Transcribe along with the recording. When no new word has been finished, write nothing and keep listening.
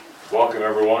Welcome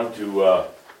everyone to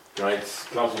tonight's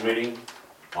council meeting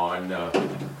on April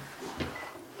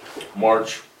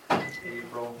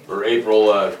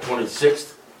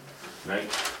 26th,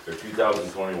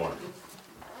 2021.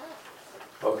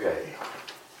 Okay.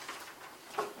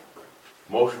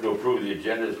 Motion to approve the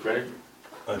agenda is printed.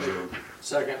 I do.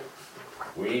 Second.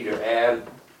 We need to add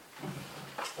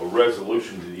a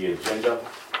resolution to the agenda.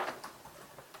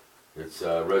 It's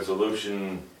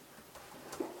resolution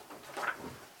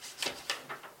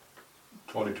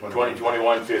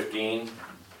 2021-15.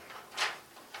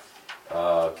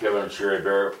 Kevin and Sherry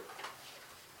Barrett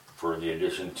for the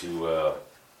addition to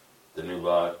the new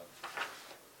lot.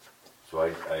 So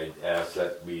I ask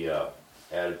that be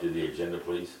added to the agenda,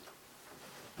 please.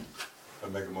 I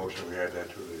make a motion we add that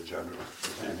to the agenda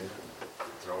this evening.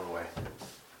 Throw it away.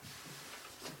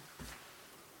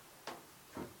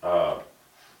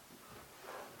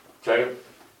 Second?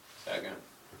 Second.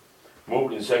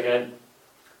 Moved and seconded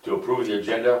to approve the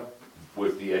agenda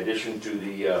with the addition to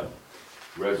the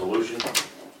resolution.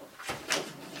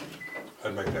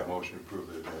 I'd make that motion to approve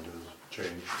the agenda's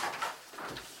change.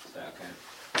 Second.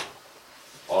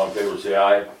 All in favor say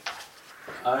aye.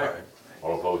 Aye.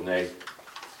 All opposed nay.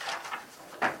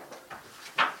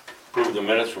 Approve the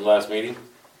minutes from last meeting.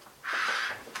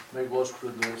 Make motion for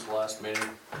the minutes last meeting.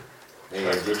 Any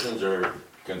additions or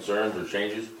concerns or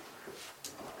changes?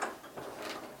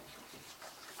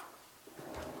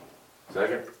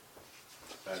 Second?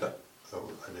 Oh,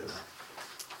 I did.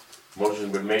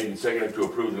 Motion's been made and seconded to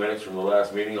approve the minutes from the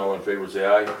last meeting. All in favor say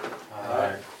aye.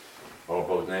 Aye. All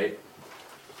opposed nay.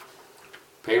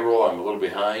 Payroll, I'm a little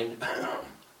behind.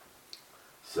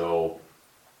 So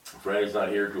Franny's not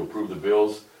here to approve the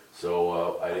bills,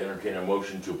 so I entertain a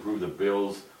motion to approve the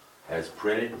bills as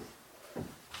printed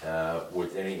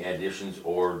with any additions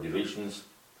or deletions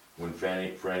when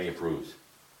Franny approves.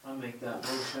 I'll make that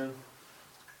motion.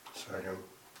 Second.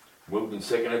 Moved and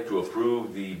seconded to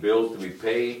approve the bills to be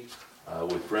paid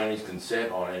with Franny's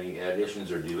consent on any additions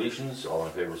or deletions. All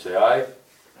in favor say aye.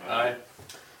 Aye.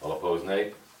 All opposed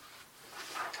nay.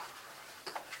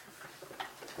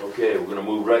 Okay, we're gonna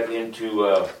move right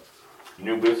into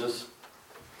new business.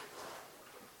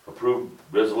 Approve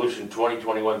resolution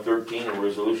 2021-13, a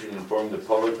resolution informing the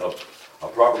public of a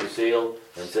property sale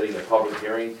and setting a public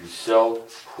hearing to sell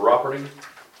property.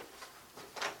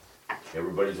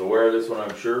 Everybody's aware of this one,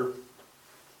 I'm sure.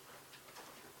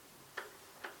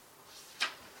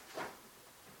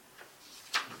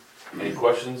 Any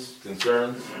questions,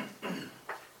 concerns?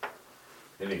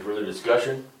 Any further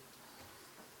discussion?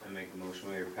 I make a motion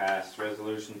we pass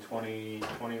resolution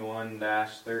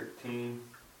 2021-13.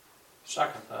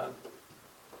 Second that.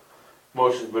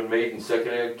 Motion's been made and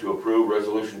seconded to approve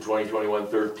resolution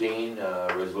 2021-13,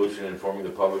 resolution informing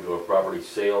the public of a property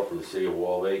sale for the city of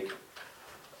Wall Lake.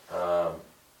 Gonna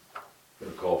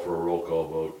call for a roll call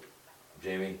vote.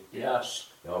 Jamie?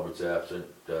 Yes. Albert's absent,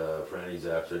 Franny's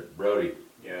absent, Brody?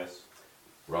 Yes.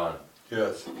 Ron?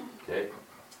 Yes. Okay.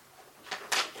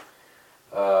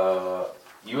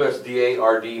 USDA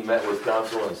RD met with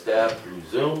council and staff through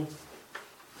Zoom.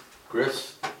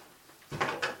 Chris?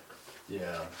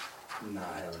 Yeah,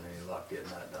 not having any luck getting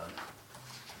that done.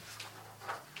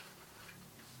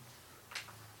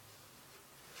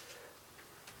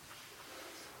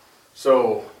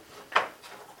 So,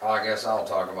 I guess I'll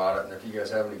talk about it, and if you guys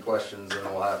have any questions, then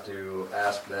we'll have to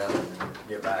ask them and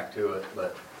get back to it,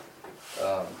 but,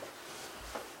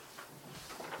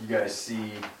 you guys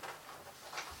see,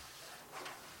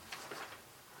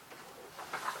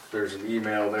 there's an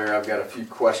email there, I've got a few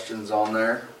questions on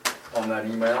there, on that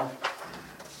email.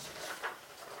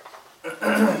 You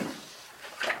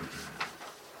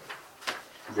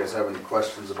guys have any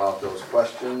questions about those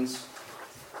questions?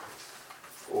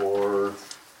 Or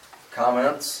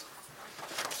comments?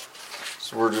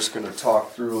 So we're just gonna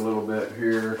talk through a little bit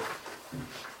here.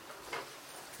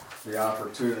 The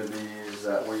opportunities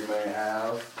that we may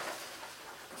have.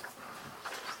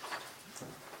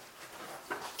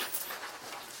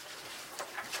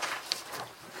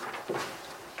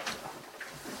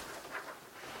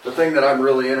 The thing that I'm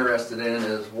really interested in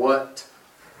is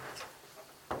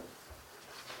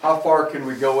how far can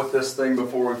we go with this thing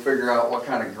before we figure out what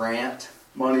kind of grant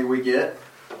money we get?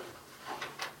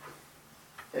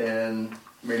 And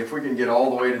I mean, if we can get all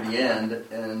the way to the end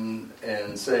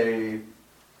and say,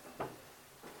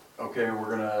 okay, we're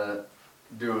gonna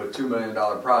do a $2 million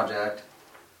project,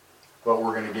 but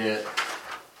we're gonna get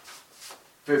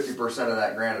 50% of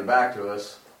that granted back to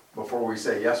us before we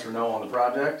say yes or no on the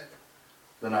project,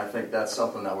 then I think that's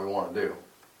something that we want to do.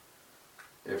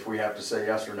 If we have to say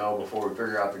yes or no before we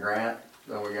figure out the grant,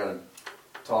 then we gotta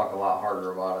talk a lot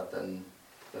harder about it than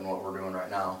than what we're doing right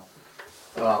now.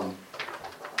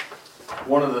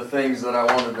 One of the things that I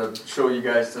wanted to show you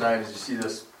guys tonight is you see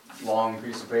this long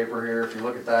piece of paper here. If you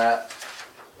look at that,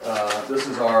 this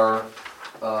is our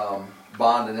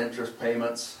bond and interest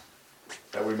payments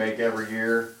that we make every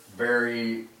year.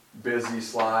 Very busy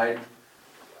slide.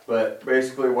 But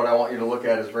basically what I want you to look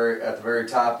at is at the very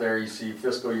top there, you see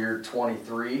fiscal year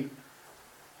 23.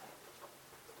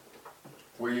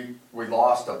 We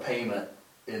lost a payment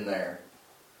in there.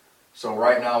 So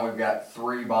right now we've got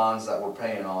 3 bonds that we're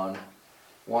paying on.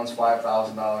 One's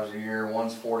 $5,000 a year,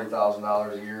 one's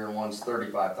 $40,000 a year, and one's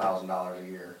 $35,000 a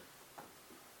year.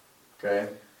 Okay?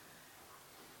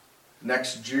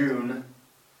 Next June,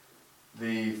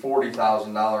 the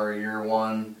 $40,000 a year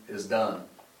one is done.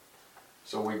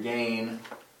 So we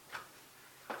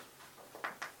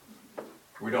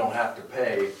don't have to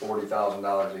pay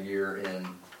 $40,000 a year in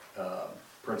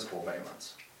principal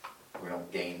payments. We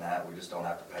don't gain that, we just don't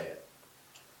have to pay it.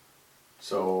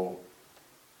 So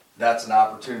that's an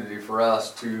opportunity for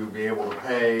us to be able to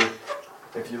pay,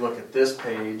 if you look at this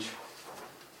page,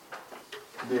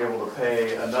 be able to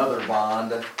pay another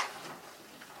bond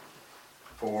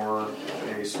for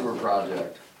a sewer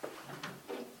project.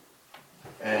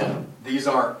 And these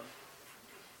aren't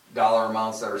dollar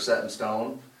amounts that are set in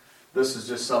stone. This is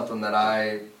just something that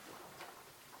I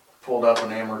pulled up an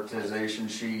amortization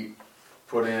sheet,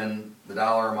 put in the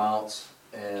dollar amounts,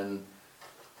 and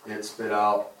it spit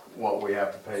out what we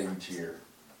have to pay each year.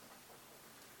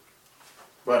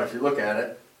 But if you look at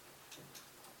it,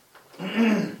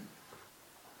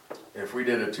 if we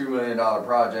did a $2 million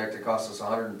project, it costs us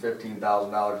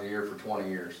 $115,000 a year for 20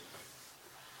 years.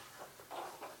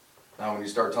 Now when you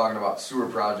start talking about sewer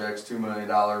projects, $2 million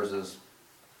is,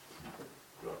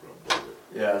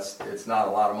 yeah, it's not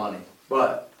a lot of money.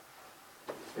 But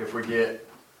if we get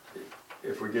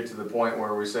to the point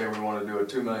where we say we want to do a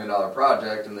 $2 million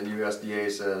project and then USDA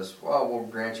says, well, we'll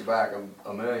grant you back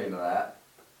 $1 million of that,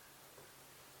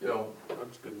 you know,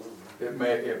 That's a good move.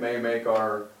 it may make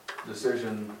our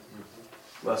decision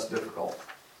less difficult.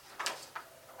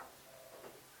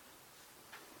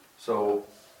 So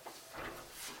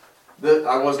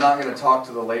I was not going to talk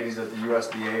to the ladies at the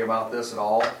USDA about this at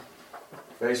all.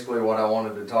 Basically what I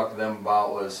wanted to talk to them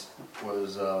about was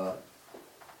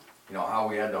you know, how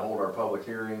we had to hold our public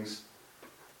hearings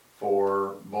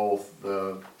for both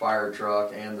the fire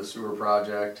truck and the sewer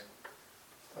project.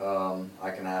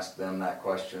 I can ask them that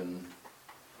question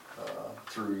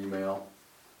through email.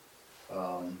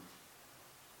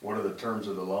 What are the terms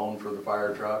of the loan for the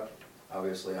fire truck?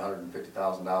 Obviously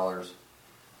 $150,000.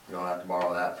 You don't have to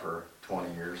borrow that for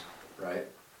 20 years, right?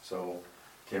 So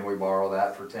can we borrow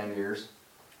that for 10 years?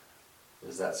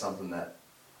 Is that something that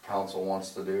council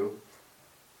wants to do?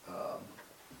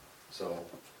 So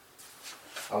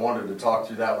I wanted to talk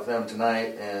through that with them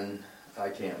tonight, and I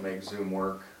can't make Zoom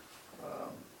work.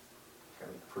 Got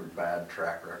a pretty bad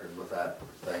track record with that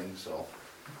thing, so.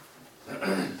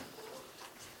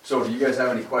 So do you guys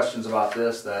have any questions about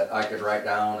this that I could write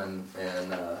down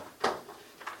and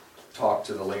talk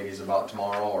to the ladies about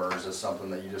tomorrow, or is this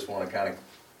something that you just want to kind of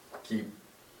keep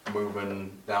moving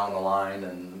down the line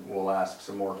and we'll ask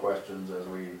some more questions as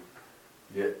we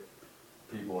get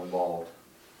people involved?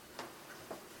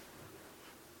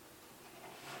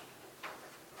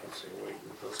 I'd say wait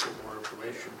until some more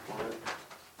information on it.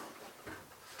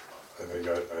 I think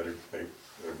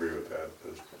I agree with that,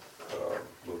 just a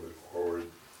little bit forward,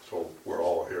 so we're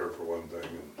all here for one thing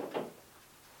and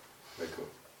make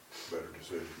a better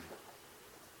decision.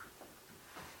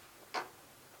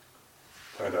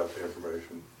 Find out the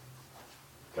information.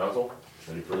 Council,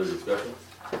 any further discussion?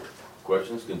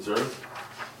 Questions, concerns?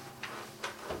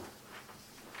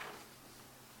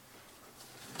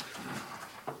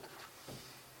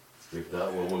 If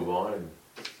not, we'll move on, and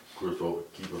of course, will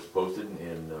keep us posted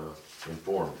and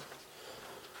informed.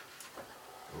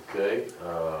 Okay,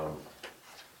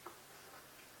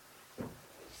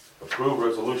 approve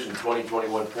resolution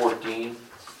 2021-14,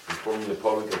 informing the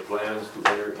public of plans to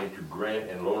enter into grant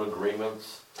and loan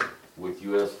agreements with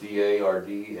USDA,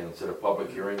 RD, and set a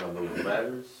public hearing on those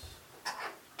matters.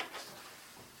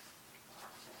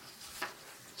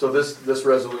 So this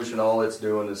resolution, all it's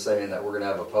doing is saying that we're gonna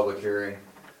have a public hearing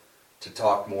to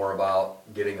talk more about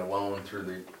getting a loan through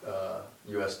the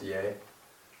USDA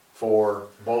for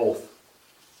both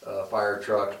fire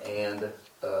truck and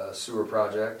sewer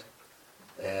project.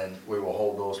 And we will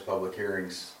hold those public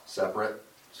hearings separate.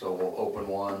 So we'll open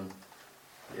one.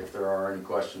 If there are any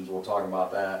questions, we'll talk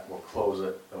about that. We'll close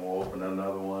it, and we'll open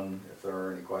another one. If there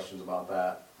are any questions about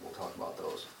that, we'll talk about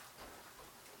those.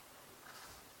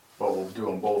 But we'll do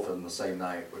them both in the same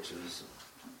night, which is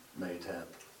May 10th.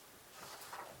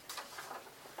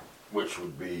 which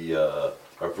would be, our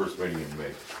first meeting in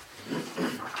May.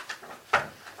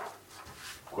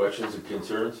 Questions and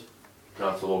concerns?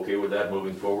 Council okay with that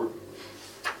moving forward?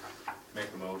 Make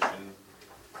a motion,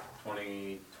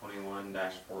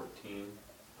 2021-14.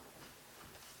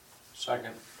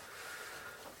 Second.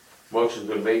 Motion's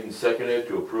been made and seconded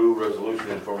to approve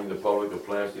resolution informing the public of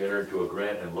plans to enter into a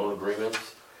grant and loan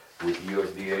agreements with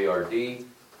USDA RD.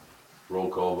 Roll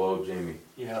call vote, Jamie.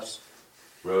 Yes.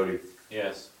 Rhodey.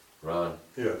 Yes. Ron.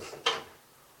 Yes.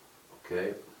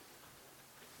 Okay.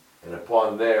 And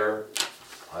upon there,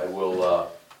 I will,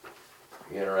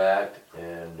 interact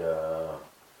and,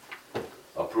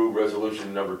 approve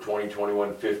resolution number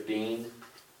 2021-15.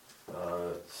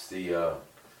 It's the,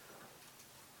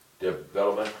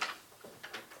 development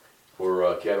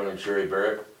for Kevin and Sherry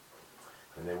Barrett.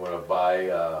 And they wanna buy,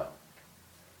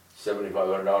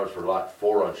 $7,500 for lot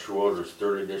 4 on Schroeder's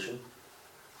 3rd edition.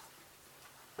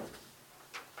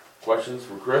 Questions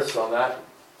for Chris on that?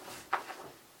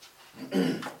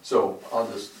 So I'll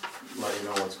just let you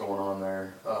know what's going on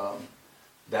there.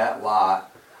 That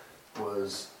lot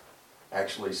was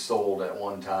actually sold at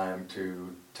one time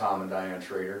to Tom and Diane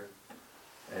Schrader,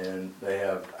 and they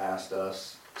have asked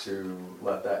us to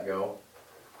let that go.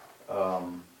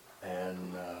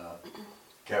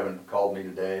 Kevin called me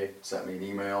today, sent me an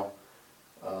email,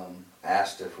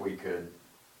 asked if we could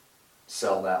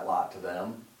sell that lot to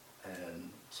them, and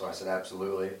so I said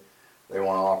absolutely. They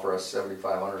want to offer us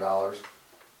 $7,500.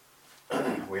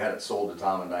 We had it sold to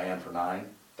Tom and Diane for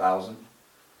 $9,000.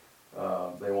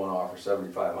 They want to offer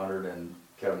 $7,500, and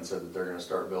Kevin said that they're going to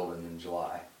start building in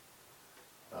July.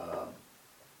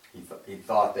 He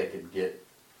thought they could get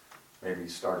maybe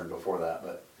started before that,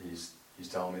 but he's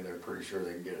telling me they're pretty sure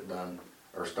they can get it done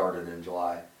or started in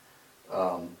July.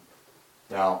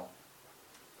 Now,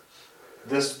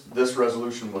 this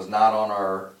resolution was not on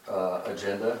our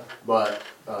agenda, but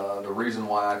the reason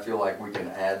why I feel like we can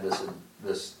add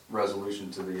this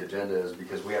resolution to the agenda is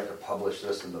because we have to publish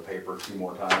this in the paper 2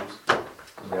 more times.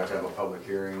 We have to have a public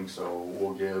hearing, so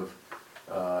we'll give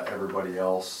everybody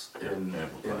else in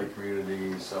the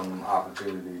community some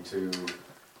opportunity to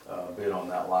bid on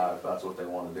that lot if that's what they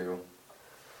want to do.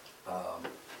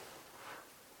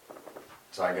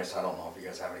 So I guess I don't know if you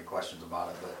guys have any questions about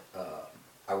it, but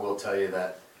I will tell you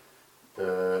that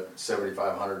the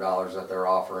 $7,500 that they're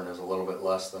offering is a little bit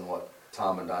less than what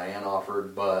Tom and Diane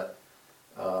offered, but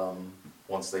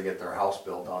once they get their house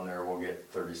built on there, we'll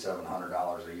get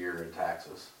 $3,700 a year in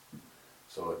taxes.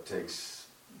 So it takes,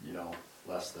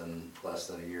 less than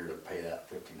a year to pay that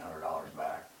 $1,500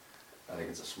 back. I think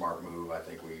it's a smart move. I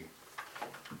think we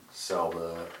sell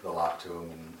the lot to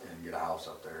them and get a house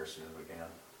up there as soon as we can.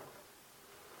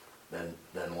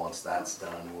 Then once that's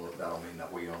done, that'll mean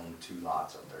that we own 2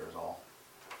 lots up there is all.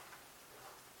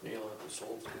 Neil, if it's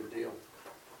sold, it's a good deal.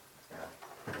 Yeah.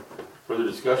 Further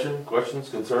discussion, questions,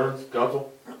 concerns,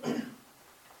 council?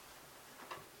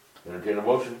 Entertain a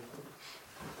motion.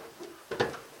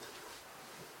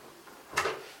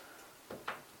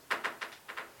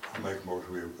 I'll make a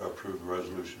motion, we approve the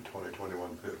resolution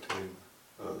 2021-15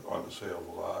 on the sale of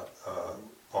the lot.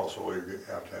 Also, you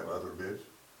have to have other bids.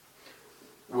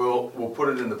 We'll put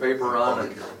it in the paper, Ron,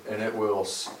 Public hearing. and it will,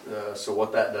 so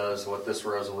what that does, what this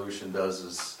resolution does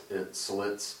is it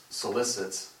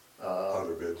solicits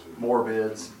Other bids. more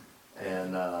bids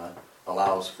and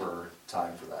allows for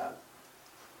time for that.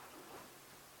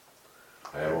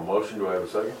 I have a motion, do I have a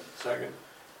second? Second.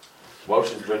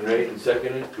 Motion's been made and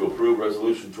seconded to approve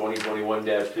resolution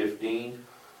 2021-15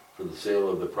 for the sale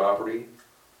of the property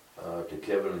to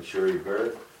Kevin and Sherry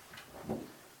Barrett.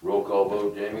 Roll call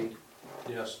vote, Jamie?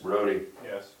 Yes. Rhodey?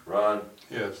 Yes. Ron?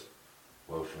 Yes.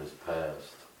 Motion is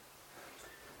passed.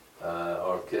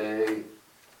 Okay,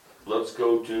 let's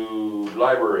go to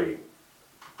library,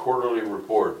 quarterly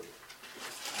report.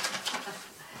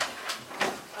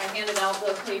 I handed out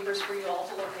the papers for you all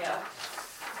to look at.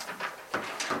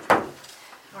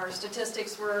 Our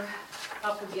statistics were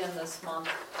up again this month,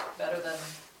 better than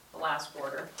the last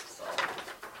quarter, so.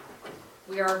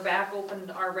 We are back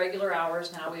open our regular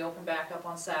hours now. We open back up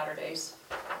on Saturdays.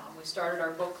 We started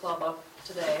our book club up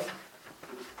today.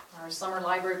 Our summer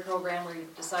library program, we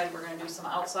decided we're gonna do some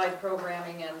outside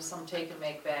programming and some take and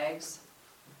make bags.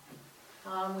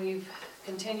 We've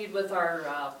continued with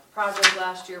our project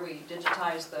last year. We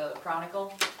digitized the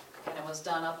Chronicle, and it was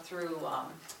done up through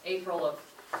April of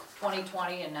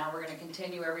 2020, and now we're gonna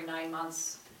continue every 9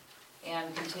 months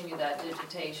and continue that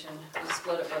digitation. We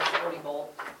split it with 40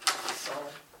 volt, so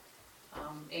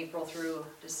April through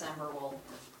December we'll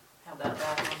have that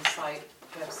back on the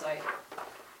website.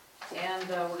 And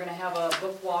we're gonna have a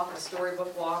book walk, a story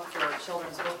book walk for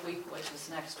Children's Book Week, which is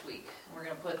next week. And we're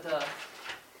gonna put the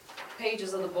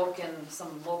pages of the book in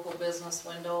some local business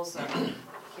windows, and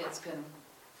kids can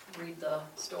read the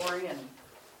story and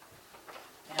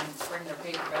bring their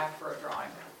paper back for a drawing.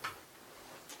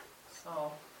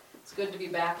 So, it's good to be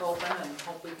back open, and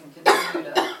hope we can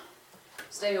continue to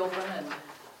stay open and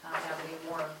not have any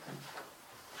more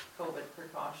COVID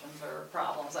precautions or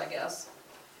problems, I guess.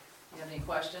 You have any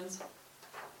questions?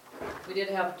 We did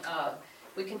have,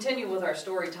 we continue with our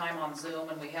story time on Zoom,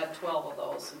 and we had 12 of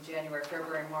those in January,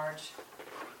 February, March.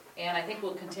 And I think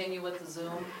we'll continue with the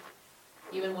Zoom,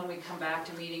 even when we come back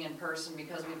to meeting in person,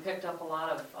 because we picked up a lot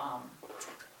of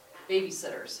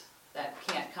babysitters that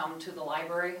can't come to the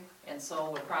library, and so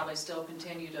we'll probably still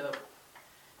continue to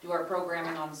do our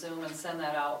programming on Zoom and send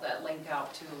that link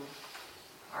out to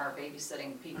our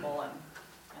babysitting people, and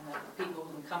the people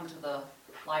who can come to the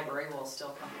library will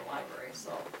still come to the library.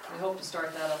 So we hope to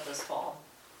start that up this fall.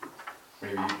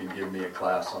 Maybe you can give me a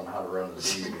class on how to run the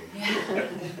Zoom meeting.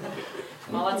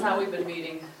 Well, that's how we've been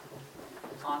meeting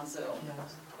on Zoom,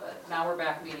 but now we're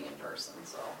back meeting in person,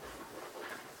 so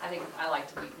I think I like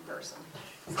to meet in person.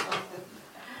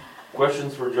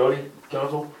 Questions for Jody,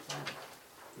 council?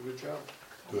 Good job.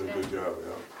 Doing a good job,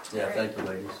 yeah. Yeah, thank you,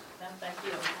 ladies. Yeah, thank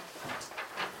you.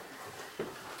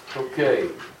 Okay,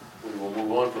 we will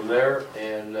move on from there,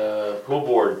 and pool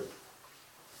board,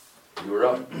 you're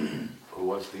up. Who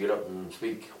wants to get up and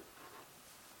speak?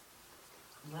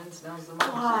 Lynn smells the most.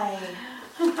 Hi.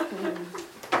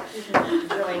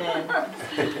 Join in.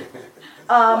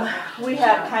 We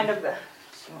had kind of,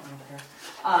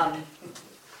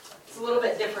 it's a little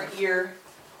bit different year.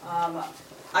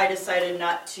 I decided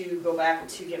not to go back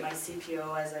to get my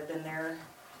CPO, as I've been there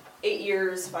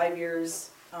 5 years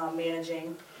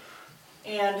managing.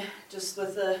 And just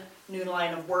with the new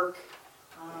line of work,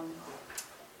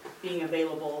 being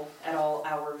available at all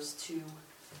hours to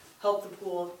help the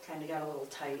pool kind of got a little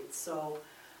tight. So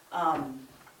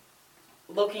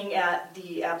looking at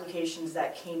the applications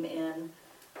that came in,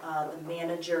 the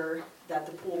manager that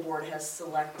the pool board has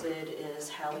selected is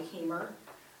Hallie Hemer.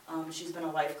 She's been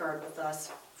a lifeguard with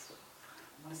us,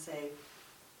 I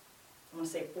want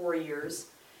to say 4 years.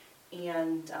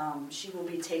 And she will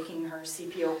be taking her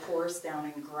CPO course down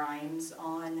in Grimes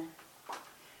on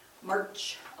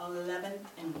March 11th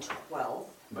and 12th.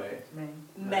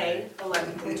 May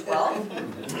 11th and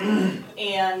 12th.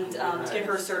 And to get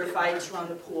her certified to run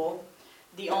the pool.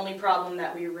 The only problem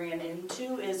that we ran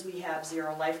into is we have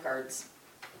 0 lifeguards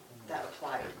that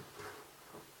applied.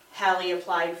 Hallie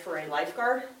applied for a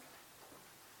lifeguard.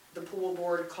 The pool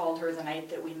board called her the night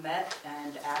that we met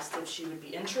and asked if she would be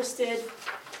interested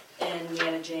in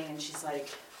managing, and she's like,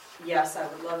 yes, I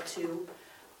would love to.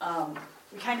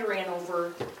 We kind of ran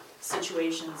over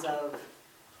situations of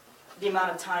the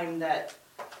amount of time that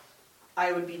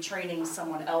I would be training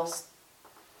someone else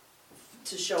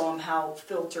to show them how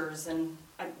filters and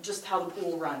just how the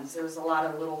pool runs. There's a lot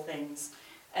of little things.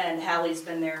 And Hallie's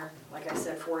been there, like I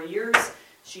said, 4 years.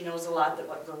 She knows a lot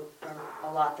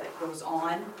that goes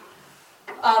on.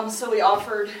 So we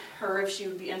offered her if she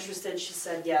would be interested. She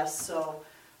said yes. So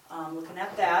looking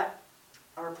at that,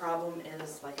 our problem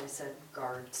is, like I said,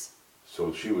 guards.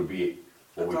 So she would be,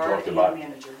 what we A guard talked and about, a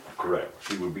manager. correct,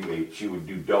 she would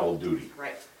do double duty,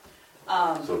 Right.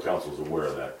 so council's aware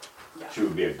of that. Yeah. She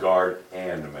would be a guard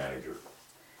and a manager.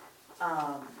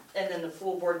 And then the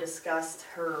pool board discussed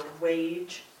her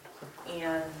wage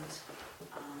and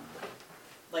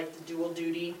like the dual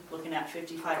duty, looking at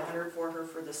 $5,500 for her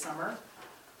for the summer.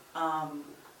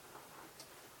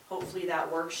 Hopefully that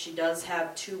works. She does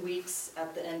have 2 weeks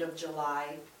at the end of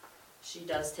July. She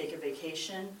does take a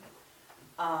vacation.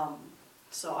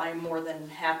 So I'm more than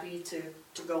happy to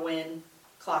go in,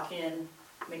 clock in,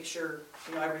 make sure,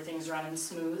 everything's running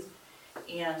smooth.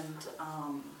 And,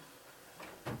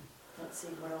 let's see,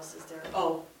 what else is there?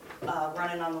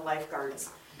 Running on the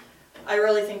lifeguards. I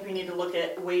really think we need to look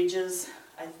at wages.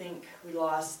 I think we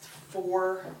lost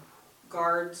 4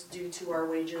 guards due to our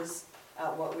wages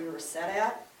at what we were set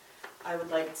at. I would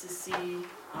like to see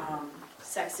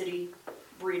Sac City,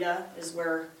 Breda is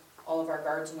where all of our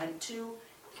guards went to,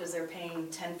 because they're paying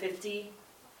 $10.50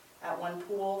 at one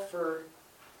pool for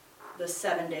the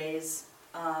 7 days.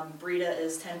 Breda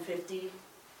is $10.50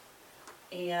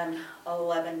 and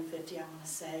 $11.50, I want to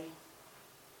say.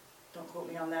 Don't quote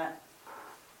me on that.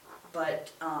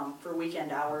 But for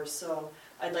weekend hours, so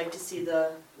I'd like to see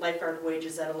the lifeguard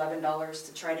wages at $11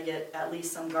 to try to get at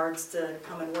least some guards to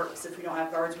come and work. Because if we don't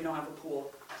have guards, we don't have a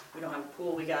pool. We don't have a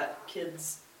pool, we got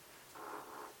kids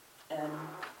and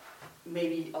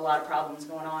maybe a lot of problems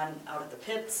going on out at the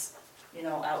pits. you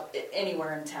know, out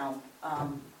anywhere in town.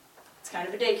 It's kind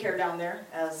of a daycare down there,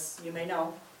 as you may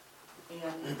know.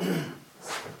 And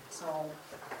so,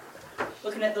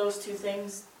 looking at those two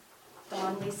things,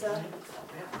 Dawn, Lisa,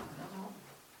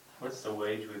 What's the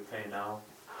wage we pay now?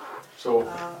 So,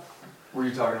 uh, were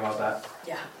you talking about that?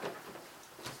 yeah,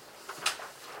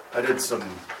 I did some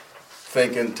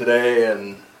thinking today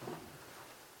and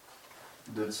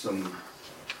did some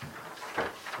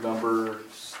number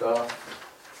stuff.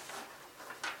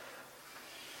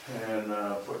 And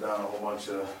put down a whole bunch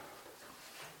of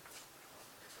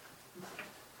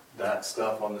that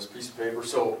stuff on this piece of paper.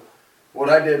 So what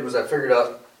I did was I figured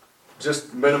out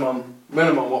just minimum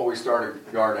what we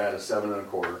started guard at is 7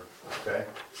 1/4, okay?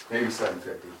 Maybe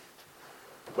 7.50.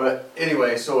 But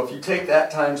anyway, so if you take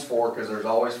that times 4, because there's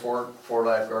always four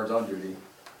lifeguards on duty,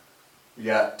 you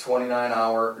got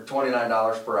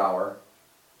 $29 per hour.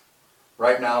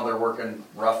 Right now they're working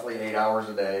roughly 8 hours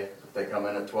a day. If they come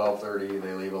in at 12:30,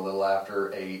 they leave a little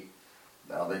after 8.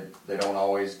 Now they don't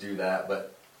always do that,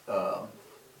 but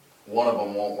one of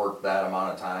them won't work that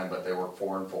amount of time, but they work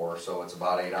 4 and 4, so it's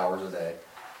about 8 hours a day.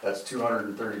 That's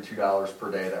 $232 per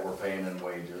day that we're paying in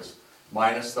wages.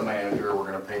 Minus the manager, we're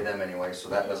gonna pay them anyway, so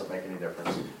that doesn't make any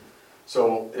difference.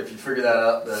 So if you figure that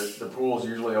out, the pool's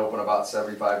usually open about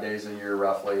 75 days a year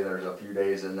roughly. There's a few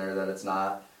days in there that it's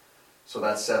not. So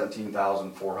that's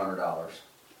 $17,400.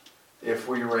 If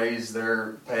we raise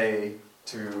their pay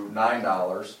to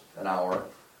 $9 an hour,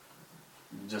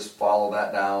 just follow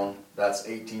that down, that's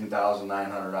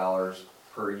 $18,900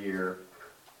 per year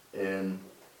in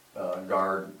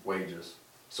guard wages.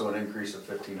 So an increase of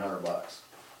 $1,500.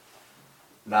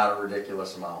 Not a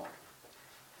ridiculous amount.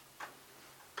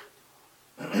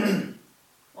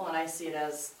 well, and I see it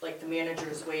as, like, the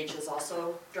manager's wage has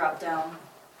also dropped down,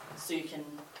 so you can,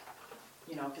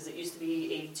 you know, because it used to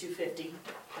be $82.50,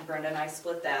 and Brenda and I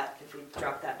split that. If we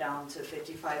drop that down to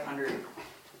 $5,500,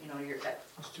 you know, you're at,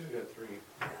 Let's do that 3.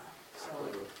 so,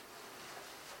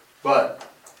 But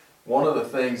one of the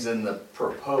things in the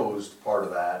proposed part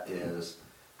of that is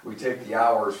we take the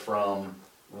hours from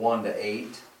 1 to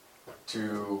 8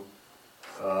 to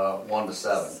 1 to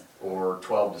 7 or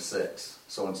 12 to 6.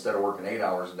 So instead of working 8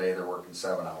 hours a day, they're working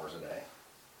 7 hours a day.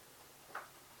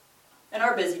 and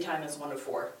our busy time is 1 to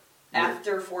 4. Yeah.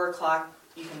 After 4 o'clock,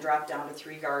 you can drop down to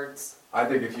 3 guards. I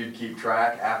think if you'd keep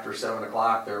track, after 7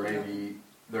 o'clock, there may be,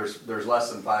 there's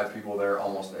less than 5 people there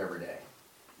almost every day.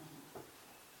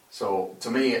 So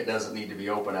to me, it doesn't need to be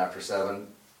open after 7,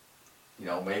 you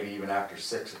know, maybe even after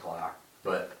 6 o'clock.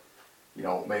 But, you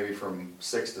know, maybe from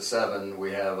 6 to 7,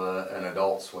 we have an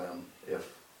adult swim,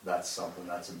 if that's something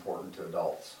that's important to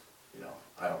adults. You know,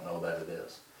 I don't know that it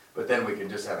is. But then we can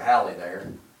just have Hallie there,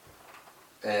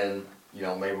 and, you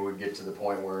know, maybe we'd get to the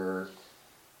point where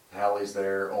Hallie's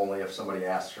there only if somebody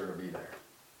asks her to be there.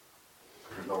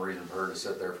 There's no reason for her to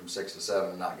sit there from 6 to 7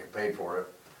 and not get paid for it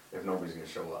if nobody's gonna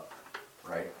show up,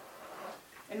 right?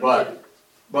 And we did,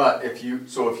 But if you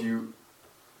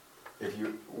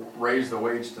raise the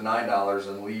wage to $9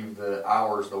 and leave the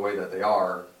hours the way that they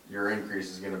are, your increase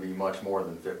is gonna be much more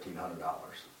than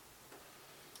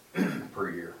 $1,500 per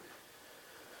year.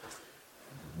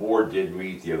 Board did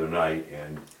meet the other night,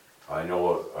 and I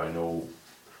know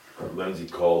Lindsay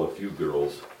called a few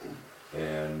girls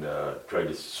and tried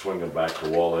to swing them back to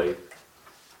Wall Lake.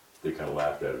 They kinda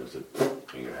laughed at it and said,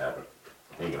 ain't gonna happen,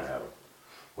 ain't gonna happen.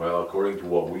 Well, according to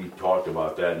what we talked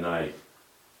about that night,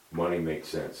 money makes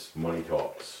sense, money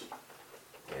talks.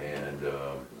 And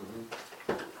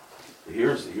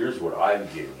here's what I'm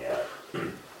getting at.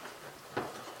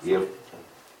 If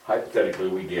hypothetically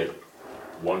we get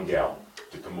one gal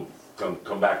to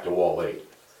come back to Wall Lake,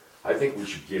 I think we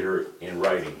should get her in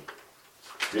writing.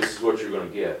 This is what you're gonna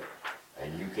get,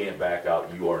 and you can't back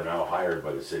out. You are now hired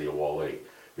by the city of Wall Lake.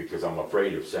 Because I'm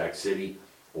afraid if Sac City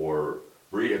or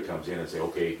Breda comes in and say,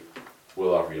 okay,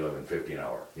 we'll offer you $11.50 an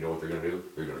hour. You know what they're gonna do?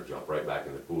 They're gonna jump right back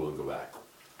in the pool and go back.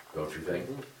 Don't you think?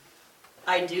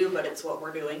 I do, but it's what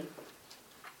we're doing.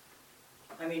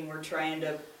 I mean, we're trying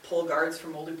to pull guards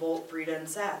from Oldie Bolt, Breda, and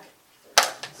Sac.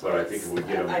 But I think if we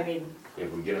get I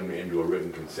them, mean, into a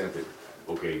written consent that,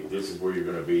 okay, this is where you're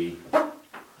gonna be,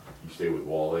 you stay with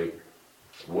Wall Lake,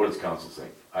 what does council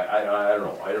think? I don't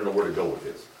know. I don't know where to go with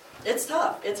this. it's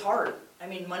tough, it's hard. I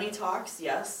mean, money talks,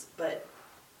 yes, but,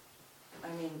 I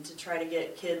mean, to try to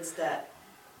get kids that,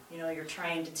 you know, you're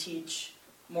trying to teach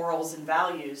morals and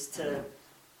values to,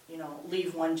 you know,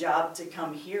 leave one job to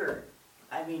come here.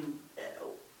 I mean,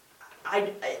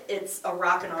 it's a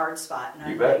rock and a hard spot, and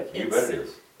You I'm bet, like, you bet it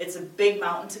is. it's a big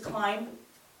mountain to climb,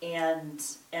 and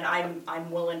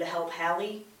I'm willing to help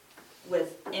Hallie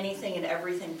with anything and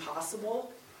everything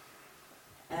possible.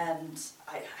 And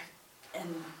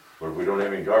and But if we don't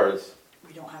have any guards,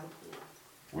 we don't have a pool.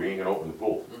 we ain't gonna open the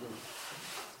pool.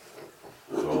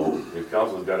 So if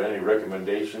council's got any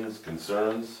recommendations,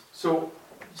 concerns, So,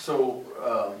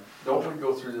 don't we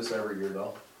go through this every year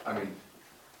though? I mean,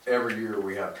 every year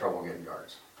we have trouble getting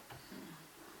guards.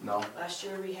 No? Last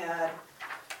year we had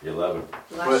 11.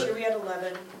 Last year we had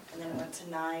 11, and then it went to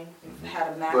 9. We've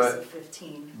had a max But- of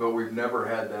 15. But we've never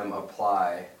had them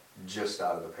apply just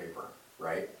out of the paper,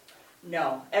 right?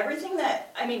 No, everything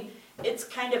that, I mean, it's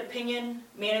kind of pinging,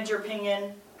 manager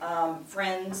pinging,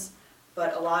 friends,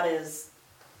 but a lot is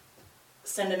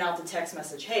sending out the text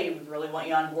message, hey, we really want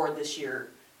you on board this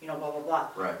year, you know, blah, blah, blah.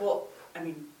 Right. Well, I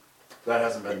mean, That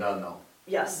hasn't been done though.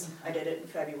 yes, I did it in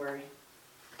February.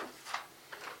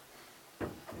 And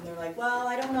they're like, well,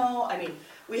 I don't know. I mean,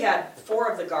 we had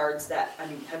 4 of the guards that, I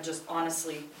mean, have just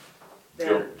honestly,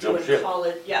 they're Jump doing ship.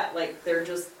 college, yeah, like, they're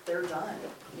done,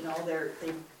 you know,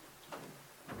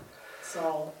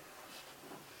 so,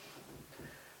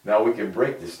 Now, we can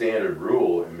break the standard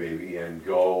rule and maybe and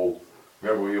go,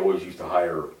 remember we always used to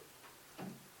hire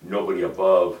nobody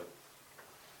above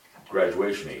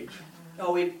graduation age.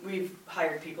 no, we've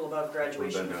hired people above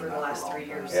graduation doing for the that for a last long 3 time.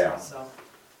 years, Yeah. so.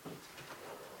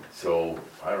 So,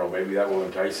 I don't know, maybe that will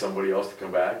entice somebody else to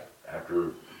come back after,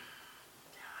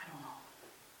 I don't know.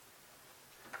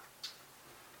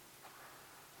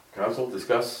 council,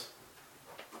 discuss.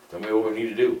 Tell me what we need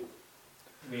to do.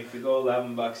 I mean, if we go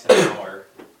 $11 an hour,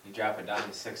 you drop it down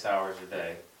to 6 hours a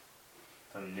day,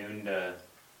 from noon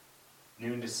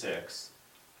to 6.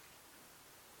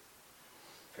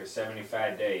 For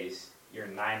 75 days, you're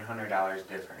 $900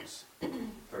 difference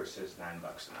versus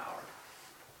 $9 an hour.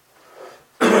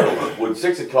 Would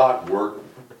 6 o'clock work,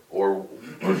 or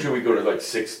should we go to like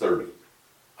 6:30?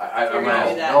 If you're gonna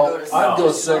do that, no, go to I'd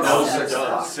go 6. six. No, No, 6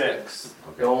 o'clock. 6.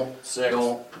 Okay. Don't, 6,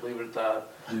 don't leave it at that.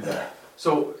 do that.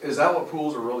 So is that what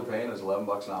pools are really paying, is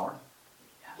 $11 an hour?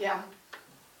 Yeah,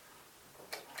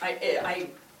 I,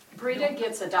 Brita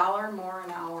gets $1 more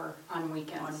an hour on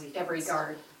weekends, On weekends. every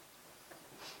guard.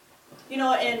 you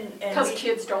know, and Because we,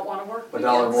 kids don't wanna work $1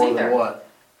 weekends more either. than what?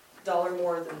 $1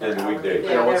 more than Than their the hourly. weekday.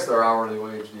 Yeah, what's their hourly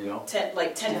wage, do you know?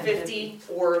 10.50,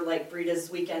 or like Brita's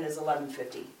weekend is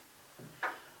 11.50.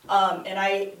 And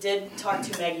I did talk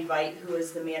to Maggie Veit, who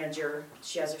is the manager.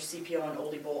 She has her CPO in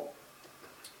Oldie Bolt.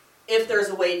 If there's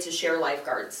a way to share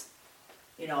lifeguards,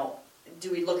 you know,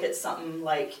 do we look at something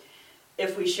like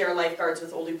if we share lifeguards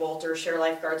with Oldie Bolt or share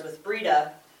lifeguards with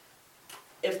Brita,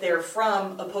 if they're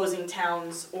from opposing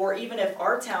towns, or even if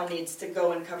our town needs to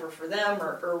go and cover for them,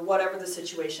 or whatever the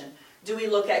situation, do we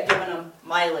look at giving them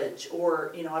mileage,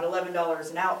 or, you know, at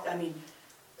 $11 an hour? I mean,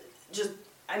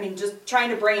 just trying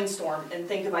to brainstorm and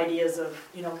think of ideas of,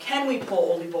 you know, can we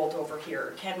pull Oldie Bolt over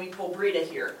here? Can we pull Brita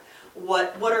here?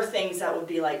 What are things that would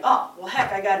be like, oh, well,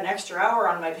 heck, I got an extra hour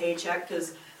on my paycheck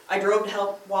because I drove to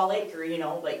help Wall Lake, or, you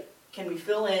know, like, can we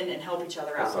fill in and help each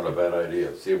other That's out? not a bad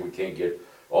idea. See if we can't get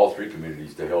all 3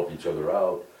 communities to help each other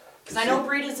out. Because I know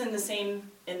Brita's in the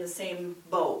same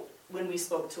boat. When we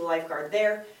spoke to a lifeguard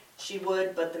there, she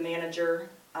would, but the manager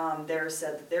there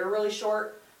said that they're really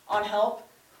short on help.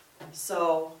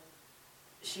 So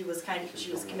she was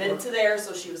committed to there,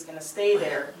 so she was gonna stay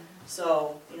there.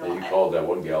 So, you know. Now, you called that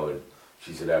one gal and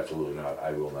she said, absolutely not,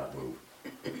 I will not move.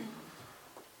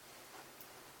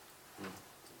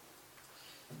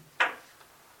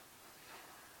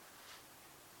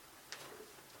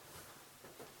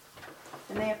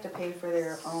 And they have to pay for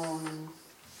their own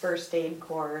first aid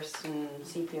course and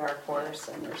CPR course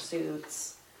and their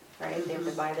suits, right? They have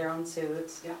to buy their own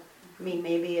suits. Yeah. I mean,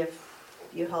 maybe if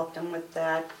you helped them with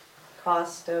that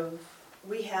cost of,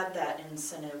 We had that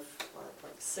incentive,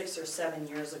 like 6 or 7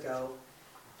 years ago.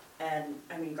 And,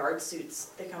 I mean, guard suits,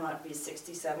 they come out to be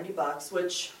 $60, $70,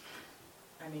 which,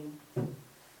 I mean,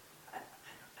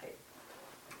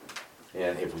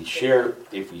 And if we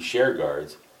share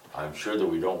guards, I'm sure that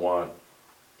we don't want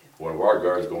one of our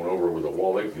guards going over with a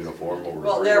Wall Lake uniform over.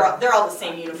 well, to they're all the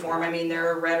same uniform. I mean,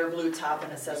 they're a red or blue top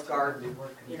and it says guard,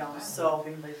 you know, so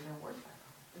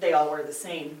they all wear the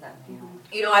same.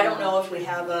 You know, I don't know if we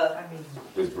have a,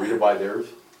 Does Brita buy theirs?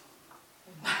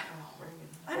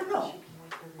 I don't know.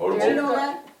 Or Do you both? know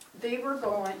that? They were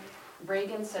going,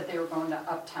 Reagan said they were going to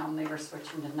Uptown, they were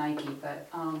switching to Nike, but,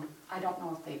 I don't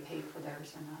know if they paid for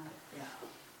theirs or not. Yeah,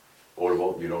 Or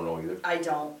both, you don't know either? I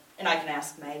don't, and I can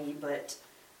ask Maggie, but,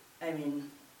 I mean,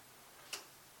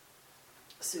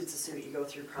 a suit's a suit. You go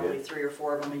through probably Yeah. 3 or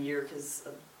 4 of them a year because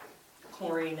of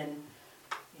chlorine and,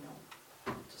 you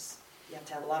know, just, you have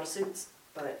to have a lot of suits,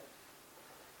 but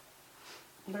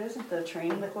but isn't the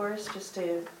training course just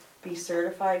to be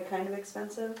certified kind of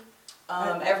expensive?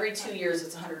 Every 2 years,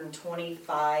 it's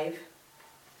 125,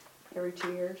 Every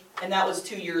 2 years? and that was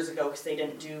 2 years ago, because they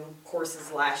didn't do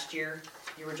courses last year.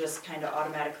 You were just kind of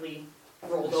automatically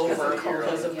rolled Just 'cause over of the year.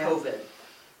 because of Yeah. COVID.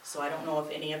 So I don't know if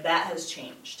any of that has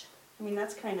changed. I mean,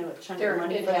 that's kind of a chunk There, of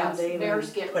money it for them has, to theirs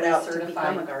even get put out to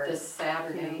become a recertified guard. this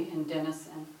Saturday in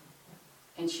Denison.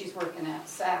 And she's working at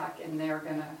SAC and they're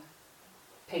gonna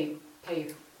pay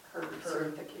her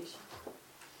certification.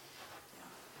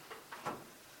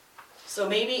 So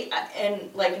maybe,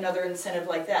 and like another incentive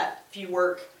like that, if you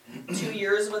work 2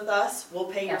 years with us,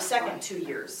 we'll pay your That's second fine. 2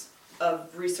 years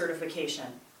of recertification.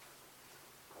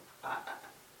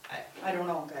 I don't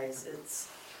know, guys, it's,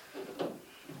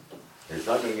 It's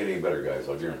not gonna get any better, guys,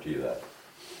 I'll guarantee you that.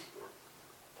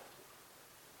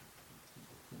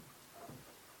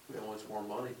 It wants more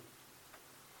money.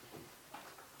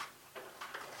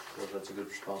 Well, that's a good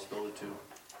responsibility too.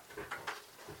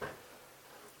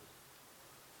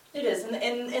 it is,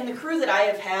 and the crew that I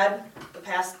have had the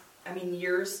past,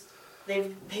 years,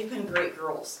 they've been great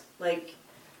girls. Like,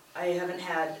 I haven't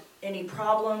had any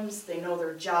problems, they know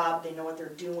their job, they know what they're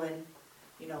doing,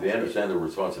 you know. They understand their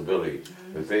responsibility,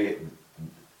 if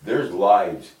there's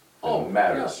lives that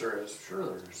matter. Yes, there is, sure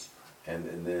there is.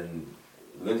 And then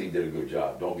Lindsay did a good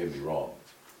job, don't get me wrong.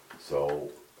 So,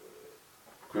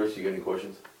 Chris, you got any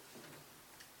questions?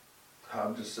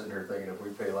 I'm just sitting here thinking, if we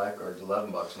pay lifeguards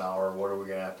 $11 an hour, what are we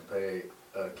gonna have to pay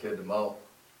a kid to mow?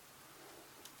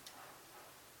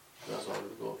 That's all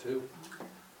we go too.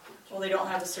 Well, they don't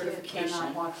have the They're certification.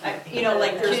 not watching Like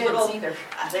there's kids little, either.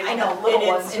 I know, little and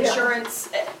it's ones, yeah. insurance,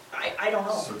 I don't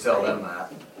know. So tell them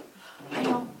that. I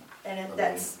know, and I mean,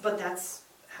 that's,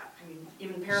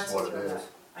 even parents what will it throw that. is.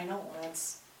 I know,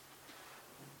 that's.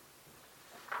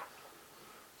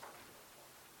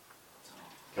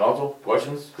 Council,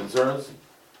 questions, concerns,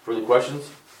 further questions?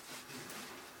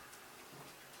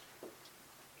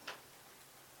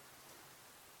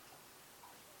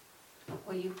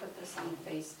 Will you put this on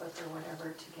Facebook or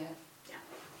whatever to get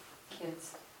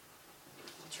kids?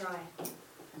 Try.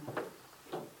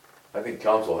 I think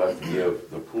council has to give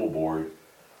the pool board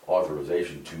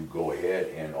authorization to go ahead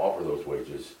and offer those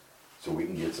wages so we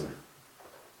can get some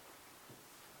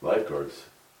lifeguards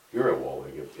here at Wall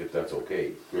Lake, if that's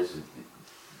okay. Chris,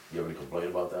 you have any complaint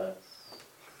about that?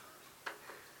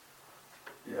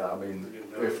 Yeah, I mean,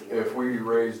 if we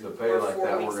raise the pay We're like 4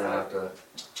 that, weeks we're gonna out. have to,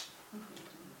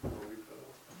 I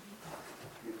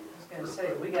was gonna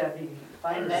say, we gotta be And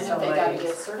finding then if they gotta somebody.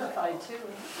 get certified too.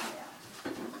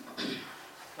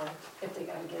 If they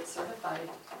gotta get certified,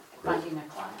 finding a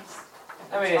class.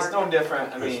 I mean, it's no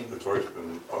different, It's always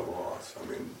been a loss,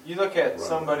 you look at Right.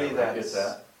 somebody I get that's,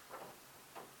 that.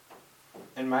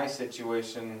 in my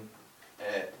situation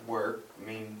at work,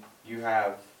 you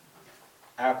have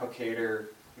applicator,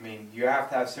 you have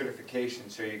to have certification,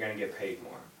 so you're gonna get paid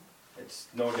more. It's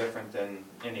no different than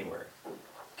anywhere.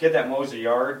 Kid that mows a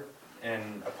yard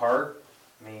in a park,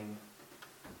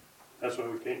 That's why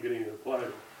we can't get any to apply,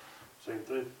 same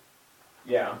thing.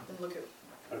 yeah. Then look at,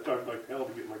 I talked like hell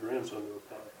to get my grandson to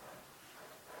apply.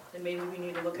 then maybe we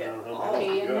need to look at I don't know. all.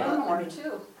 Paying Yeah. them more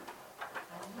too.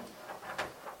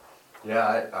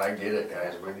 Yeah, I get it,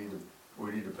 guys,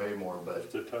 we need to pay more, but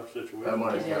It's a tough situation. that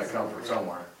money's gotta come from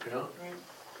somewhere. Yeah. Right.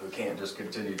 We can't just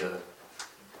continue to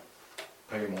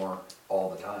pay more all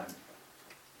the time.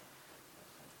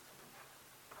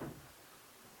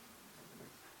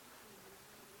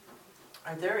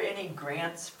 Are there any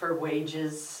grants for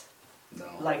wages, No.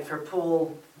 like for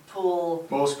pool,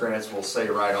 Most grants will say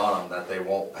right on them that they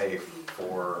won't pay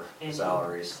for any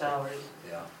salaries, salaries?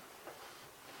 yeah.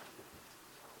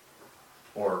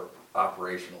 Or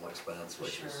operational expense,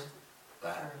 which Sure, is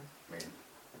that, I mean,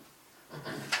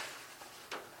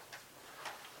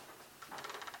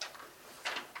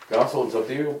 Council, it's up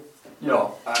to you. you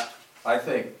know, I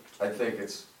think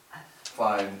it's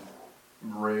fine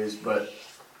raised, but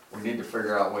we need to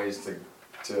figure out ways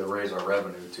to raise our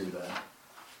revenue too then.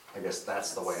 I guess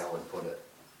that's the way I would put it.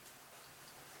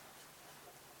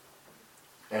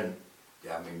 And,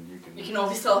 yeah, I mean, You can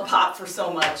only sell a pot for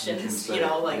so much, you and can it's, say, you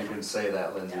know, like, you can say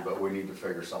that, Lindsay, Yeah. but we need to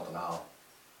figure something out.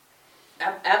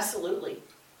 absolutely.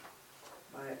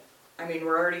 But,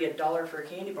 we're already $1 for a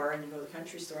candy bar, and you go to the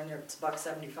country store, and it's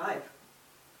 $1.75.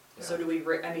 So Yeah. do we,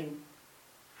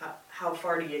 how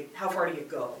far do you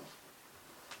go?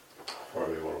 or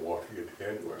they wanna walk to get the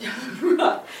anywhere.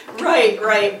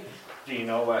 Right. Do you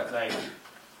know what,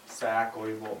 SAC,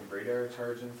 Louis Bolton Breeder are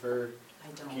charging for I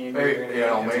don't. candy?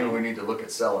 Maybe we need to look at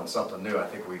selling something new. I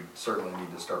think we certainly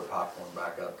need to start popcorn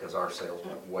back up, cause our sales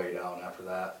went way down after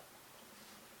that.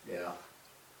 Yeah.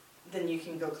 then you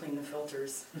can go clean the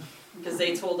filters. Because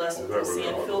they told us Is that that those where they're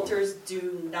sand all filters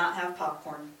do not have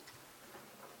popcorn.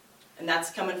 And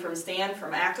that's coming from Stan,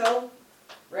 from ACO,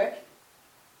 Rick.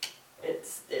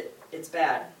 It's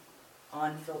bad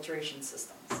on filtration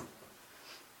systems.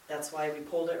 That's why we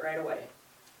pulled it right away.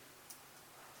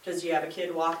 Because you have a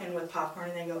kid walking with popcorn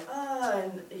and they go,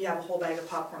 and you have a whole bag of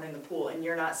popcorn in the pool and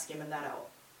you're not skimming that out.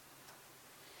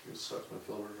 It sucks my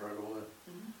filters right away.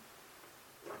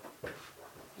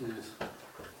 Yes.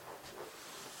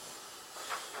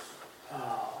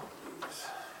 Oh, jeez.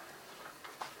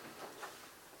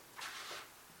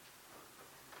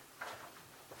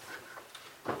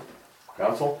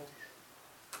 Council?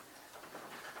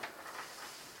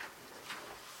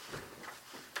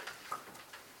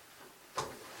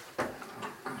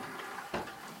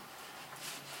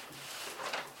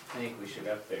 I think we should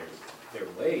up their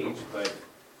wage, but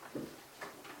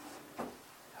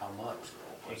How much?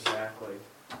 exactly.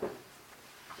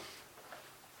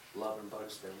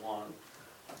 $11 they want.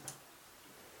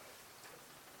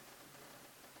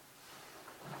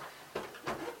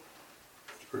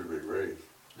 It's a pretty big raise,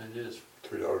 It is.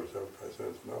 $3.75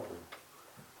 an hour.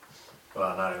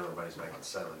 Well, not everybody's making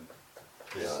 $7.50.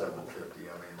 Yeah. I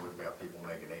mean, we've got people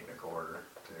making $8.25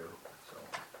 too, so,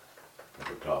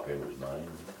 The top end was 9,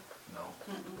 no.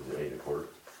 was it 8.25?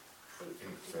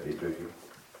 8.50.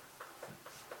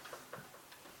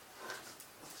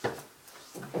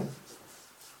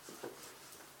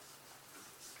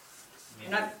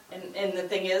 And the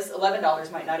thing is,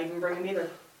 $11 might not even bring them either.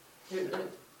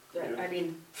 I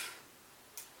mean,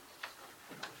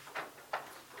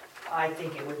 I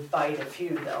think it would bite a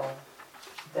few though.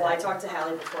 well, I talked to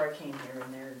Hallie before I came here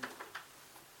and they're,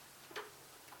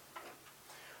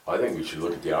 I think we should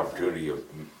look at the opportunity of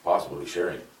possibly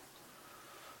sharing.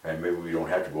 And maybe we don't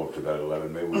have to go up to that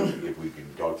 11, maybe if we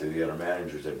can talk to the other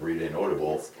managers at Breeda and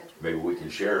Odebo, maybe we can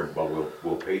share, but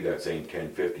we'll pay that same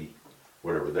 $10.50,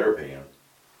 whatever they're paying.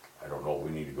 I don't know if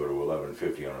we need to go to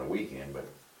 $11.50 on a weekend, but,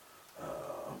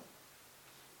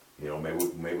 you know,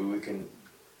 maybe we can,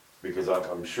 because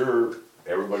I'm sure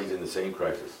everybody's in the same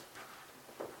crisis.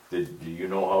 Do you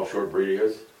know how short Breeda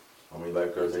is? How many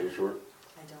lifeguards they short?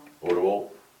 I don't. Odebo?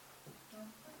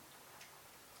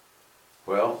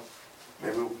 Well,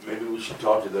 maybe we should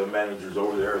talk to the managers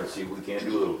over there and see if we can't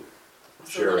do a little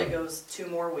So then it sharing. goes 2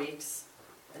 more weeks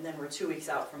and then we're 2 weeks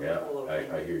out from the Yeah, pool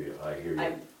opening. I hear you, I hear you,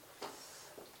 I'm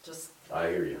just, I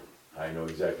hear you. I know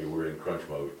exactly, we're in crunch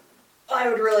mode. I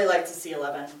would really like to see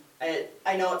 11.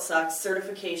 I know it sucks,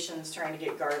 certifications trying to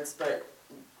get guards, but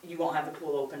you won't have the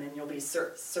pool open and you'll be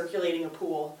circulating a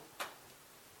pool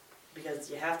because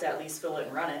you have to at least fill it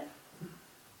and run it.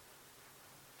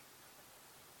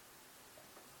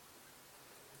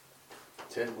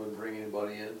 $10 wouldn't bring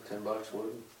anybody in, $10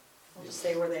 wouldn't. We'll just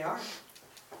stay where they are.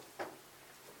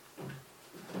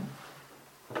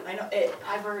 I know, it,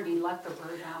 I've already let the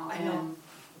word out I know.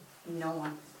 and no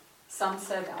one, some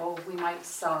said, oh, we might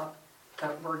stop,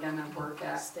 but we're gonna work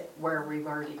at Stay. where we've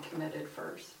already committed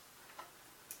first.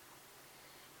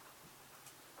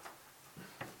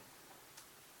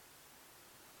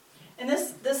 and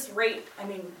this rate, I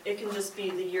mean, it can just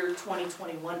be the year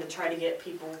 2021 to try to get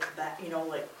people back, you know,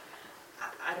 like,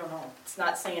 I don't know. It's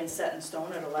not saying set in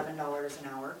stone at $11 an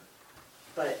hour,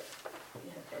 but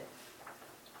yeah,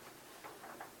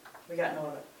 we got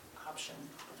no option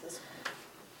at this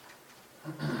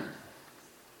point.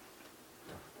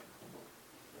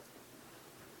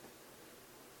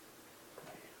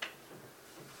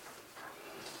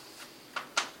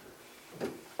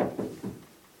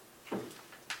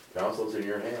 Council's in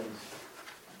your hands.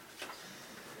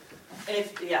 And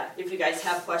if you guys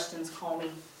have questions, call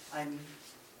me.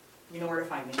 You know where to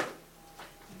find me.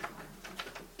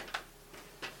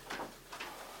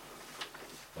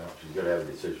 Well, she's gotta have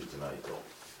a decision tonight, though.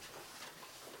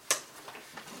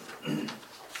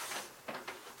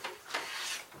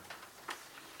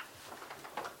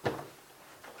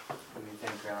 What do you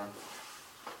think, John?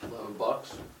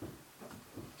 $11,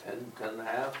 10 and a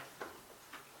half.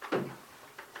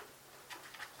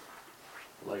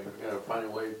 Like, we gotta find a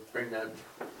way to bring that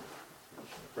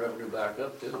revenue back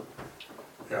up too.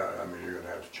 Yeah, I mean, you're gonna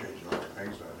have to change a lot of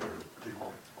things on there.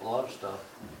 A lot of stuff.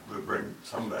 To bring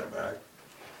some of that back.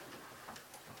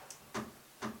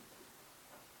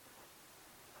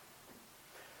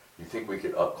 You think we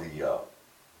could up the,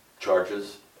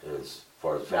 charges as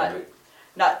far as family?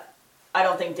 I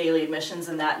don't think daily admissions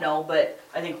and that, no, but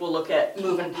I think we'll look at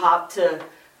moving pop to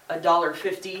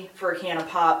 $1.50 for a can of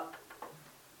pop.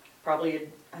 Probably,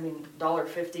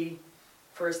 $1.50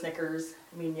 for a Snickers.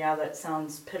 I mean, yeah, that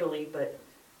sounds piddly, but,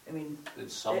 I mean,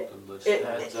 It's something, but it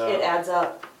it's adds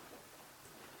up.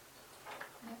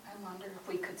 I wonder if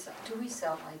we could sell, do we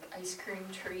sell like ice cream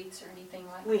treats or anything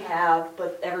like that? We have,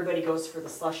 but everybody goes for the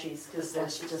slushies, because The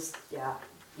that's slushies. just, yeah.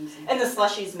 Easy. And the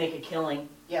slushies make a killing.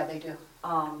 Yeah, they do. Is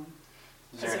there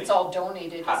Because any it's all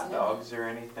donated, hot isn't it? dogs or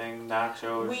anything,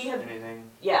 nachos, We have- anything?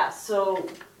 Yeah, so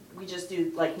we just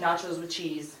do like nachos with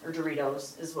cheese or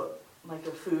Doritos is what, like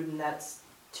a food, and that's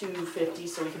 $2.50,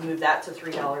 so we can move that to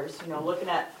 $3. You know, looking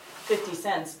at 50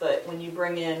 cents, but when you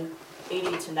bring in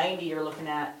 80 to 90, you're looking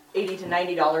at $80 to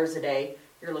 $90 a day.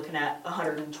 You're looking at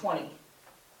 120.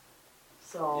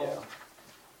 So. Yeah.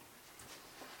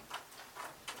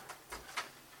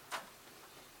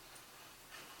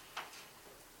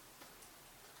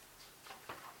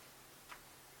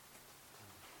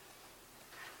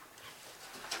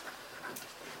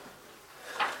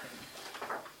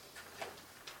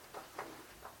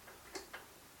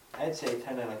 I'd say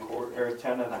 10 and a quarter, or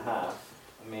 10 and a half.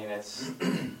 I mean, it's,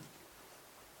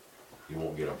 You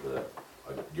won't get them for that,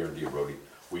 I guarantee you, Brody.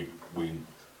 We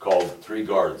called 3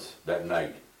 guards that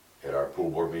night at our pool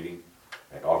board meeting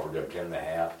and offered them 10 and a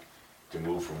half to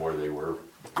move from where they were,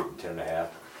 getting 10 and a half.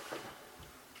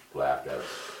 Laughed at us,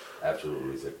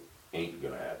 absolutely, said, ain't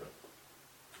gonna happen.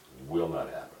 Will not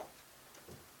happen.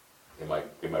 Am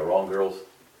I wrong, girls?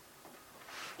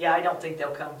 Yeah, I don't think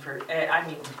they'll come for, I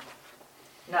mean,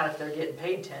 not if they're getting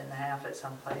paid 10.5 at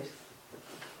some place.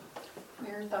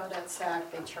 Mayor thought at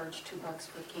SAC they charge $2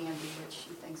 for candy, which she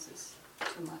thinks is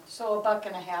too much. So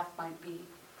 $1.50 might be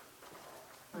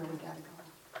where we gotta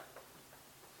go.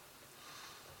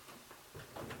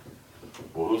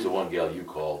 Well, who's the one gal you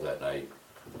called that night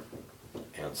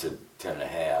and said 10 and a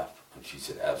half, and she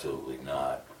said absolutely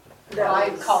not. Well, I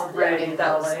called Randy, Randy.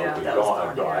 that was, Okay, yeah, that Dawn,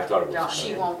 was Dawn, I thought it was. Dawn.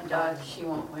 She won't, she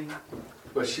won't leave.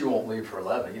 But she won't leave for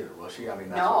 11 either, will she? I mean,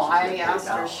 that's No, what she's I getting paid asked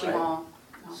her, now, she right? won't.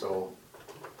 No. So,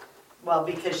 Well,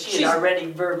 because she She's- had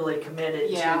already verbally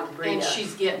committed Yeah, to Rita. and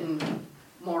she's getting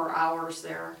more hours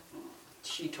there.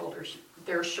 She told her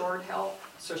they're short help,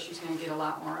 so she's gonna get a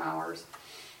lot more hours.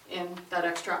 And that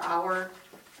extra hour,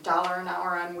 $1 an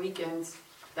hour on weekends,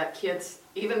 that kids,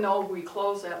 even though we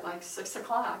close at like 6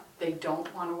 o'clock, they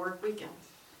don't wanna work weekends.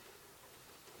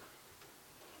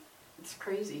 It's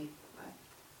crazy,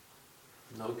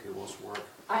 but No kid wants to work.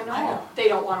 I know, they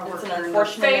don't wanna work It's an during the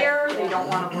unfortunate- fair, they yeah. don't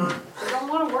wanna work, they don't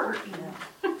wanna work.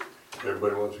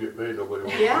 Everybody wants to get paid, nobody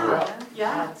wants to work. Yeah,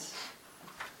 yeah, That's-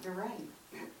 you're right.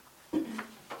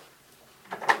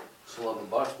 It's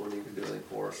 $11 wouldn't even do anything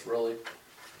for us, really.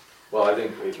 Well, I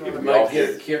think if You we all might get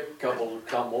a get, kick, couple to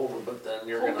come over, but then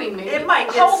you're Hoping gonna, maybe. It might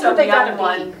get How old some are they young gonna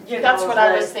one, be? you That's know, what I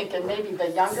that- was thinking, maybe the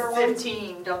younger ones.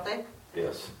 15, don't they?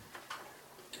 yes,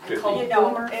 I called You know,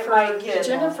 Boomer it for might get,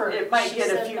 Jennifer. it might She get a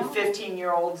said few no.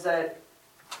 15-year-olds that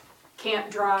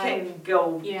Can't drive. can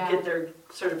go Yeah. get their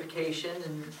certification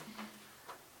and.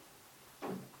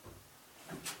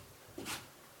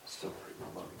 still pretty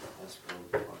good money, that's really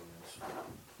good money.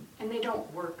 And they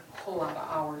don't work a whole lot of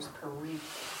hours per week.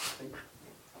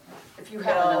 If you No,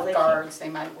 have enough they guards, they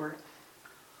might work.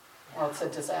 Well, it's a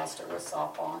disaster with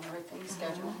softball and everything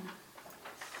scheduled.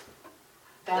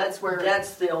 That's where,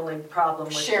 That's the only problem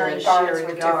with the Sharing sharing guards guards,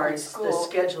 with different the schools.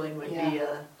 scheduling would be,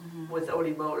 Yeah. with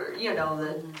Odie Motor, you know,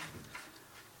 that, Mhm.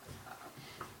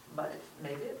 but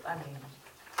maybe, I mean,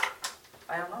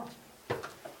 I don't know.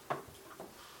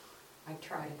 I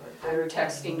tried, But they're they're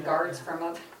texting guards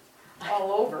from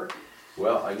all over.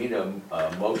 well, I need a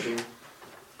motion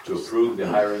to approve the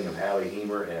hiring of Hallie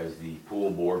Hemer as the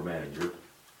pool board manager.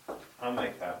 I'll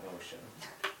make that motion.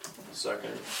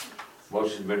 Second,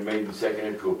 Motion's been made and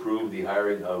seconded to approve the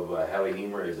hiring of Hallie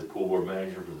Hemer as the pool board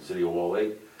manager for the city of Wall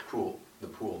Lake. the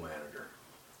pool manager,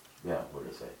 Yeah, what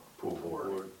did I say? pool board.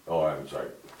 board, Oh, I'm sorry,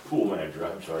 pool manager,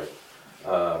 I'm sorry.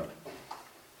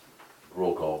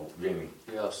 Roll call, Jamie,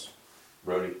 yes.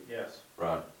 Brody, Yes.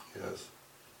 Ron. Yes.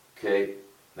 Okay,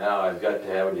 now I've got to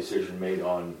have a decision made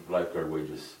on lifeguard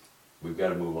wages. We've got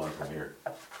to move on from here.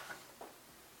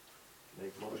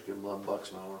 Make most, give them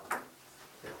 $11 an hour.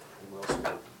 And we'll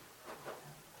spend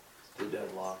the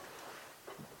deadlock.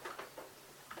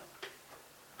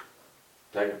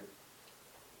 Second,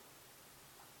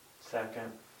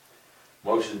 Second.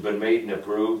 motion's been made and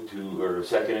approved to, or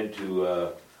seconded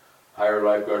to hire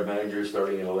lifeguard managers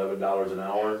starting at $11 an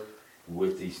hour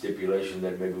with the stipulation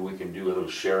that maybe we can do a little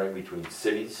sharing between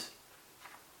cities.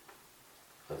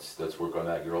 Let's work on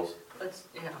that, girls. Let's,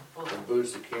 yeah, well, And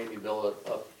boost the candy bill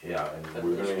up. Yeah, and And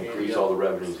we're this gonna can increase get- all the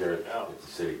revenues there Yeah. at the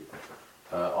city.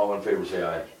 All in favor, say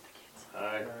aye.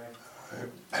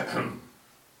 Aye.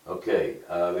 Okay,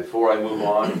 before I move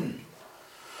on,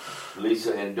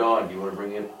 Lisa and Dawn, do you wanna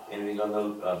bring in anything on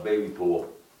the baby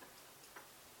pool?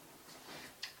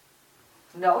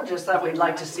 No, just that we'd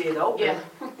like to see it open. Yeah,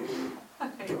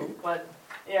 But,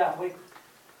 yeah, we,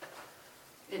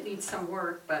 it needs some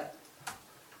work, but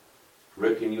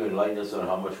Rick, can you enlighten us on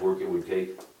how much work it would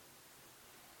take?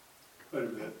 Quite a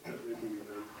bit, I think we can get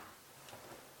done.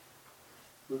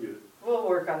 We'll get it, we'll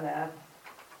work on that.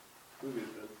 we'll get it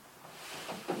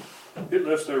done. It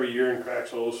lifts every year and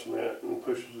cracks all the cement and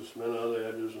pushes the cement out of the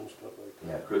edges and stuff like that.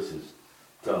 Yeah, Chris is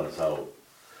telling us how,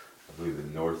 I believe the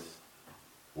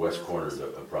northwest corner is a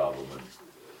problem. And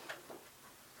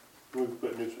We've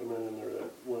put new cement in there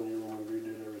that one year when we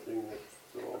redid everything,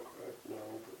 that's all cracked now,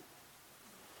 but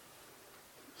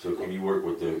so can you work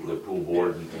with the pool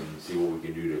board and see what we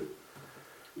can do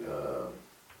to,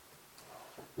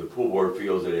 the pool board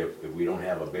feels that if we don't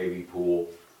have a baby pool,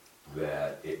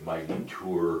 that it might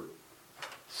detour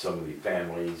some of the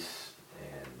families,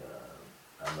 and,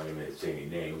 I'm not gonna say any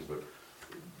names, but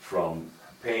from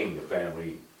paying the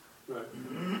family right.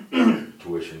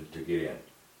 tuition to get in.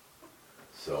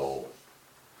 So,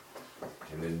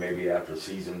 and then maybe after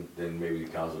season, then maybe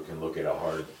the council can look at a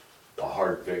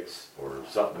hard fix or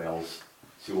something else,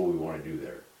 see what we wanna do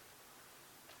there.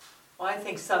 Well, I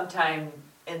think sometime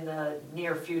in the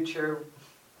near future,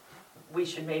 we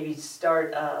should maybe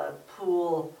start a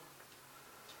pool,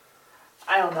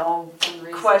 I don't know,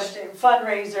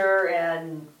 fundraiser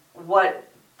and what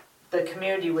the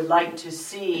community would like to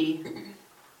see,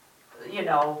 you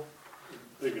know,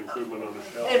 Big improvement on the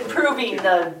shelf. improving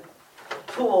the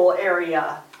pool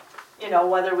area. You know,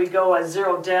 whether we go a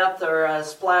zero depth or a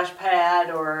splash pad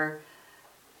or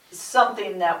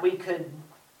something that we could,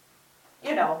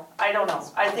 you know, I don't know.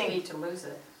 I we think, need to lose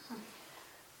it.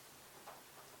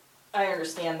 I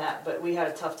understand that, but we had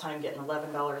a tough time getting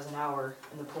 $11 an hour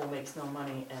and the pool makes no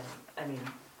money and, I mean,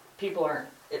 people aren't,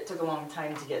 it took a long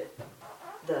time to get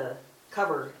the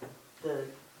cover, the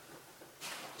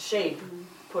shade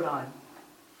put on,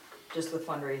 just with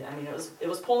fundraising. I mean, it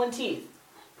was pulling teeth.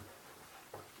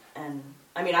 And,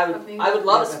 I mean, I would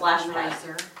love a splash pad.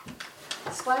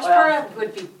 Splash Well- pad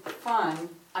would be fun,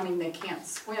 I mean, they can't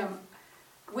swim.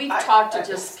 We've I- talked to it's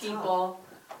just tough. people,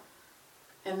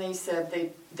 and they said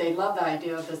they love the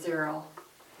idea of the zero,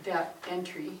 that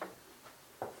entry.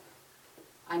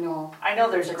 I know.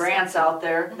 there's It's grants expensive. out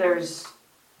there. There's,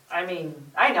 I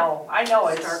mean, I know it's,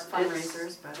 Start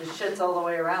fundraisers, but. it shits all the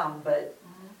way around, but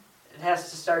it has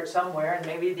to start somewhere, and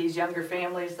maybe these younger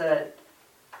families that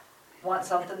want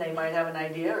something, they might have an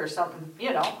idea or something,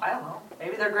 you know, I don't know.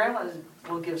 Maybe their grandmas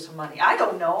will give some money. I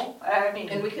don't know. I mean,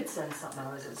 And we could send something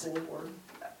out as a pool board.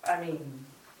 I mean,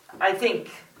 I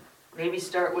think maybe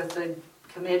start with the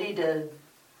committee to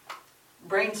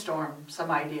brainstorm some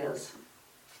ideas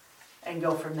and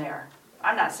go from there.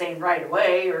 I'm not saying right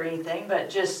away or anything, but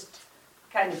just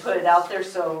kind of put it out there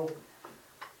so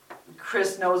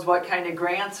Chris knows what kind of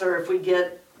grants, or if we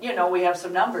get, you know, we have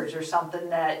some numbers or something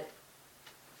that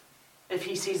if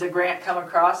he sees a grant come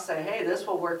across, say, hey, this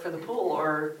will work for the pool,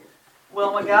 or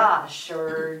Wilma Gosh,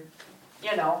 or,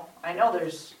 you know, I know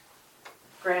there's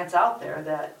grants out there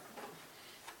that,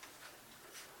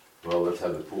 Well, let's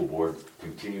have the pool board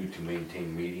continue to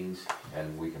maintain meetings,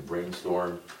 and we can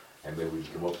brainstorm, and maybe we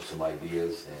can come up with some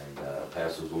ideas, and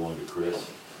pass those along to Chris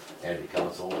and to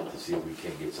council to see if we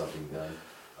can get something done.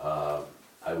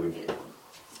 I would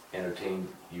entertain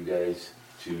you guys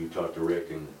to talk to Rick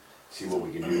and see what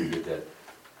we can do to get that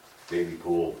baby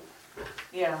pool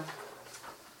yeah.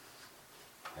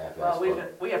 half-assed. Well,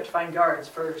 we have to find guards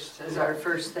first, is our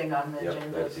first thing on the Yep,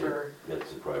 agenda that's for, it,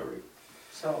 that's the priority.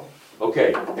 so.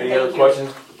 Okay, any other Thank you.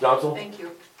 questions, council? Thank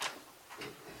you.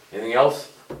 Anything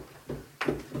else?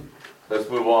 Let's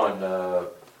move on,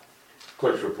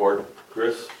 clerk's report,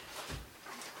 Chris?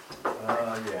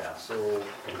 Yeah, so.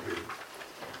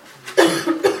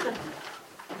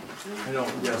 I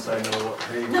don't guess I know what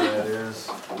page that is.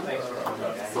 Thanks for coming,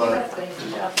 guys. But,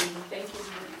 Thank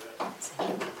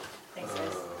you.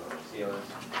 See you.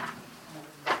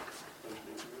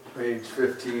 page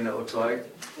 15, it looks like.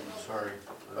 Sorry.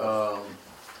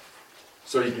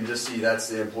 So you can just see that's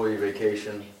the employee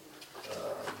vacation.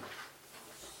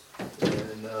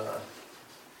 And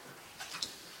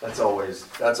that's always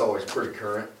pretty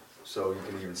current, so you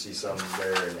can even see some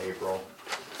there in April.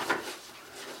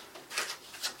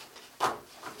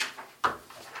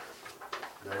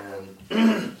 Then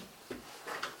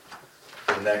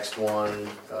the next one,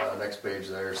 next page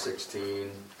there,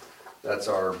 16, that's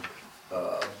our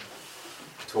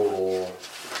total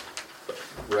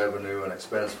revenue and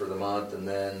expense for the month, and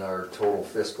then our total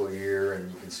fiscal year,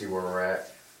 and you can see where we're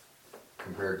at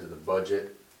compared to the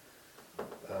budget.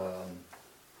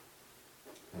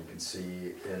 You can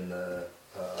see in the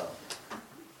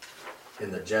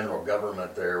in the general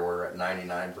government there, we're at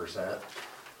 99%.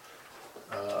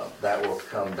 That will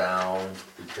come down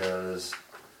because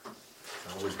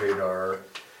we paid our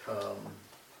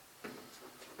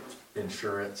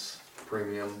insurance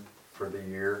premium for the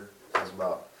year. It was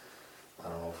about, I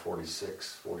don't know,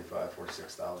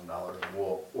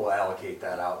 $46,000. We'll allocate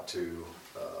that out to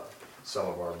some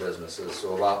of our businesses.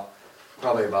 So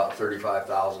probably about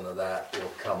 35,000 of that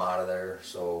will come out of there.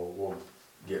 So we'll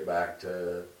get back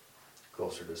to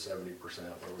closer to 70%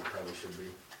 where we probably should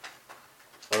be.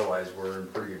 Otherwise, we're in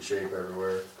pretty good shape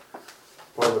everywhere.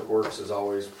 Public Works is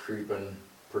always creeping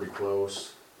pretty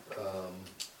close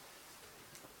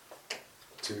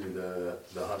to the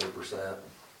 100%.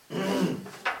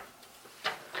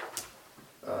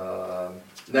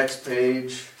 Next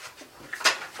page.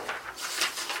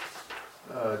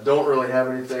 Don't really have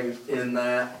anything in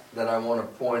that I want to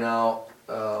point out,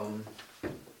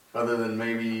 other than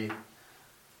maybe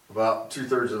about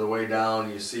 2/3 of the way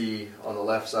down, you see on the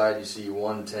left side, you see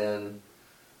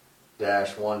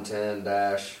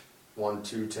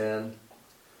 110-110-1210.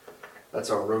 That's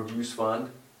our road use fund.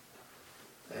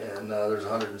 And there's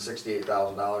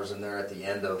 $168,000 in there at the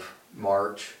end of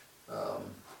March.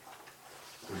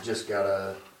 We just got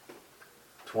a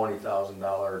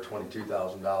 $20,000 or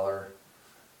 $22,000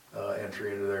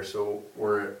 entry into there, so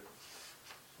we're at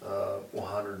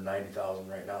 $190,000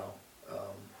 right now.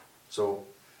 So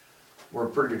we're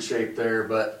in pretty good shape there,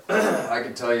 but I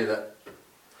can tell you that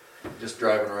just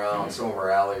driving around, some of our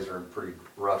alleys are in pretty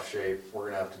rough shape. We're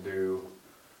gonna have to do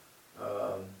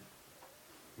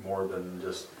more than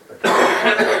just a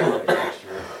couple of next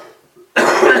year.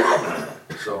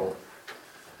 So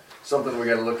something we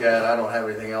gotta look at. I don't have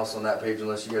anything else on that page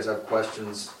unless you guys have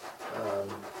questions.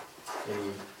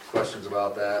 Any questions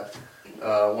about that?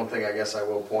 One thing I guess I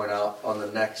will point out, on the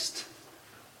next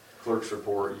clerk's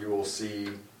report, you will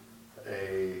see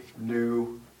a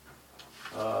new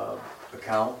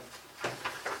account.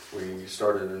 We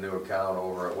started a new account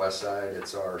over at Westside.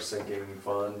 It's our sinking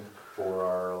fund for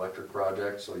our electric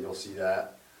project, so you'll see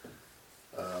that.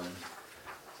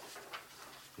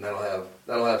 And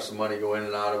that'll have some money go in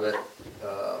and out of it,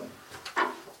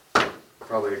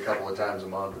 probably a couple of times a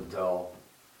month until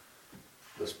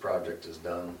this project is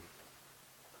done.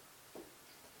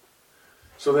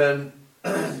 So then,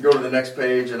 go to the next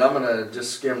page, and I'm gonna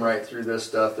just skim right through this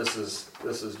stuff. This is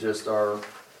just our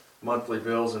monthly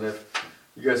bills, and if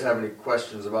you guys have any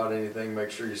questions about anything,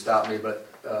 make sure you stop me. But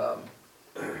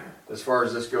as far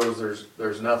as this goes,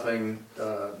 there's nothing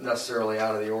necessarily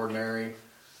out of the ordinary.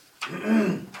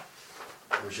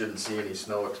 We shouldn't see any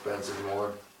snow expense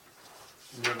anymore.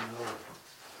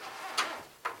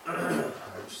 I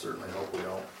certainly hope we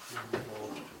don't.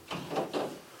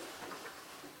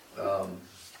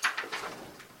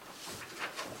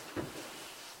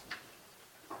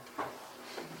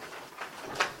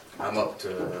 I'm up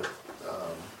to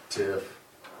TIF.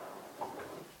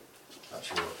 Not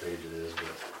sure what page it is, but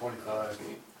 25.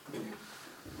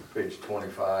 Page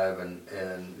 25,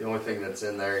 and the only thing that's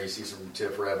in there, you see some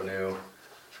TIF revenue.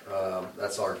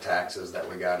 That's our taxes that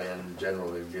we got in.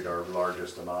 Generally, we get our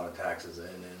largest amount of taxes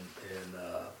in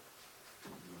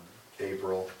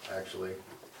April, actually.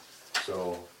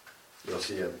 So you'll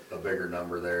see a bigger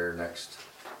number there next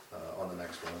on the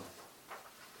next one.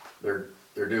 They're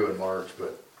due in March,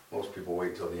 but most people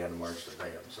wait till the end of March to pay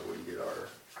them. So we get our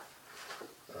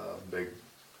big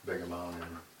amount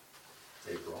in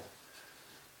April.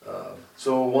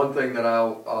 So one thing that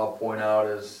I'll point out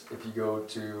is if you go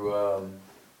to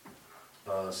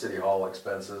City Hall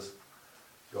expenses,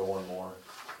 go one more.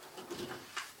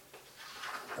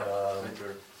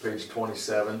 Page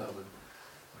 27.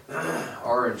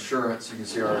 Our insurance, you can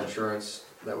see our insurance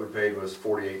that we paid was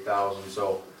 $48,000.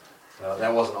 So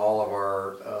that wasn't all of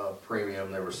our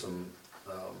premium. There was some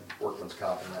workman's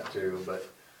comp in that too, but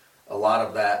a lot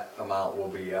of that amount will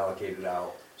be allocated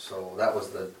out. So that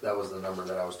was the number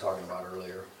that I was talking about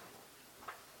earlier.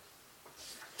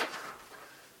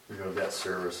 We go to debt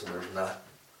service, and there's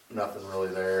nothing really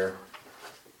there.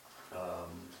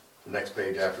 The next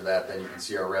page after that, then you can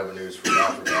see our revenues for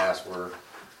natural gas were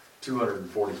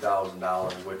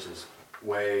 $240,000, which is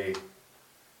way.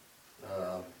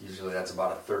 Usually that's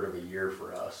about a third of a year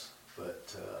for us,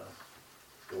 but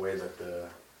the way that the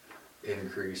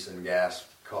increase in gas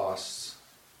costs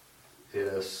hit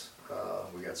us,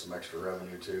 we got some extra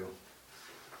revenue too.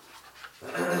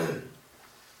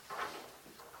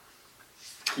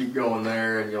 Keep going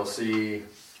there, and you'll see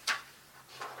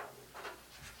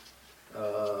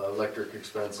electric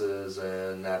expenses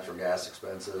and natural gas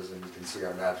expenses, and you can see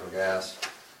our natural gas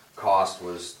cost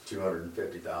was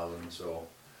 $250,000. So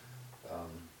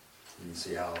you can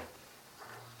see how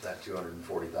that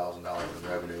 $240,000 in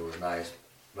revenue was nice,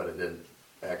 but it didn't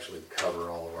actually cover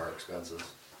all of our expenses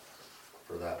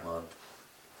for that month.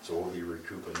 So we'll be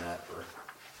recouping that for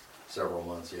several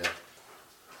months yet.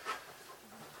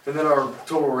 And then our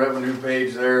total revenue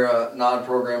page there,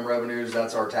 non-program revenues,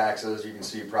 that's our taxes. You can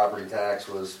see property tax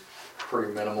was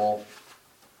pretty minimal.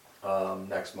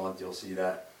 Next month you'll see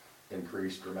that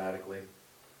increase dramatically.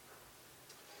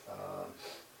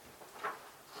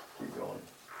 Keep going.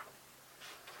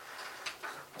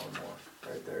 One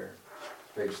more, right there,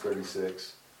 page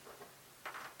 36.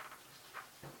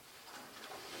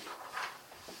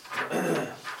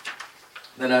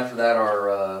 Then after that,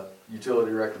 our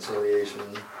utility reconciliation.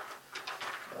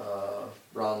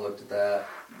 Ron looked at that,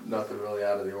 nothing really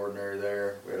out of the ordinary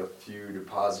there. We had a few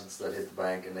deposits that hit the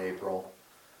bank in April,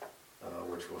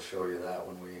 which we'll show you that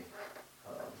when we,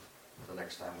 the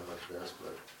next time we look at this,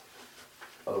 but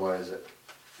otherwise,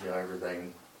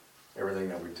 everything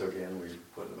that we took in, we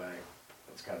put in the bank.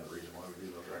 That's kind of the reason why we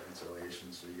do those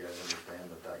reconciliations, so you guys understand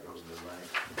that goes into the bank.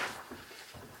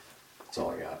 That's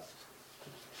all I got.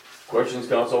 Questions,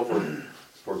 council,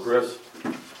 for Chris?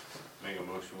 Make a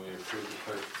motion, we approve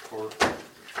the clerk's report.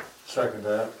 Second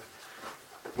that.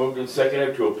 Moved and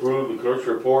seconded to approve the clerk's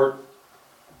report.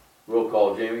 Roll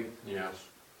call, Jamie? Yes.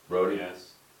 Brody?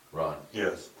 Yes. Ron?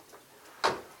 Yes.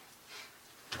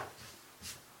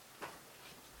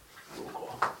 Roll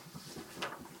call.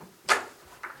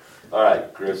 All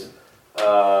right, Chris.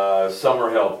 Summer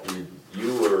help,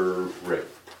 you or Rick?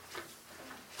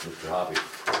 Mr. Hoppy?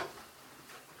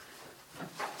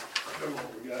 I don't know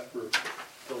what we got for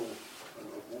total, I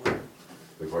know of one.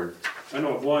 Big word? I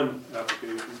know of one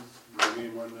application, you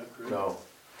mean one that, Chris? No,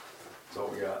 that's all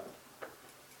we got.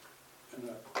 And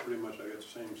pretty much I got the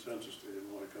same census, they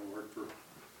didn't wanna come work for,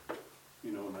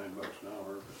 $9 an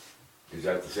hour. Is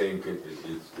that the same,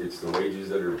 it's the wages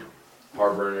that are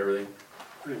harbor and everything?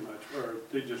 Pretty much, or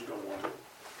they just don't want it.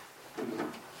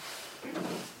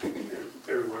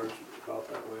 Everywhere's about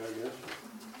that way, I guess.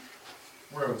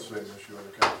 We're having the same issue on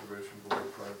the conservation board,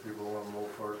 probably people want to mow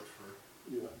parks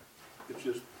for. Yeah, it's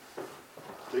just.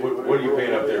 What are you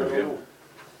paying up there, Jim? I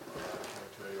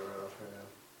can't tell you right offhand.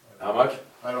 How much?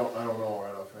 I don't know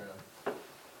right offhand.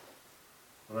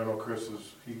 But I know Chris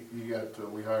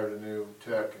we hired a new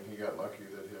tech and he got lucky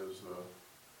that his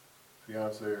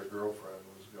fiance or girlfriend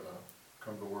was gonna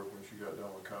come to work when she got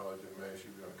done with college in May. She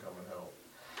was gonna come and help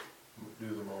do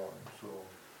the mowing, so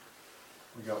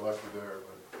we got lucky there,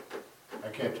 but I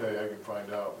can't tell you, I can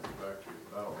find out and get back to you,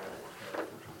 but I don't know what's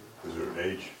happening. Is there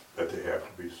an age that they have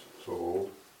to be so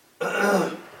old?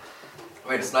 I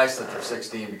mean, it's nice that they're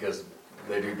 16 because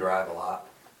they do drive a lot.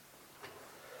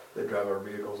 They drive our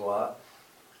vehicles a lot.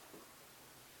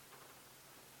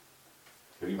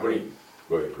 Anybody?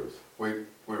 Go ahead, Chris. We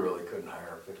really couldn't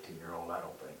hire a 15-year-old, I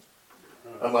don't think.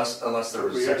 Uh, Unless there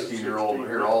was a We had a 16-year-old 16,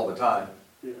 here all the time,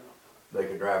 Yeah, they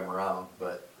could drive them around,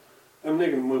 but I'm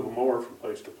thinking move them more from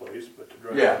place to place, but to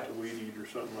drive Yeah. out to weed eat or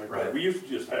something like Right. that. We used to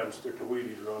just have them stick the weed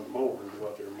eater on the mower and go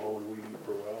out there and mow and weed eat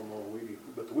for a while, mow and weed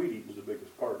eat, but the weed eating is the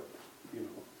biggest part of it,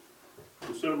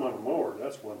 To sit them on a mower,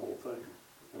 that's one whole thing.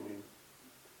 I mean,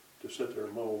 to sit there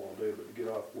and mow all day, but to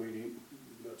get off weed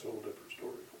eat, that's a whole different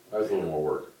story. That's a little more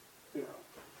work. Yeah,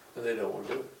 And they don't want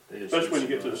to do it. They just especially when you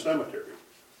sit get to the cemetery,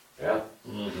 Yeah?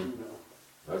 you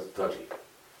That's touchy.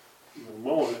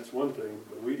 Mowing, it's one thing,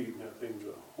 but weed eating, that thing's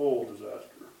a whole disaster.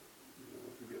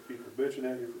 If you get people bitching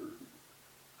at you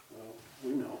for, well,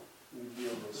 we know, we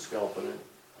deal with Scalping it.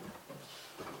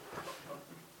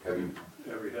 Have you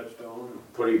every headstone.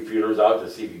 put any feelers out to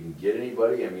see if you can get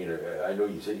anybody? I mean, I know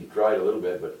you said you tried a little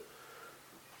bit, but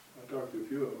I talked to a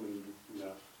few of them, and,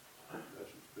 no,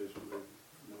 that's basically,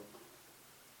 no.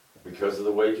 because of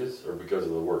the wages or because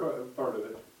of the work? Part of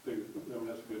it,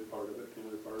 that's a good part of it, the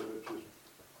other part of it just,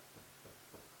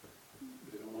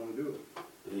 they don't wanna do it.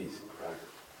 Jeez.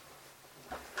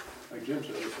 Like Jim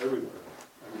said, it's everywhere,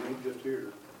 I mean, it ain't just here,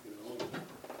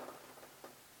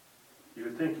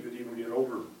 You'd think you'd even get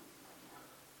older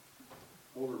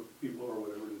people or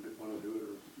whatever that wanna do it,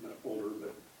 or not older,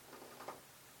 but.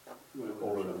 women or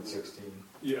older than something. 16.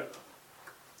 Yeah.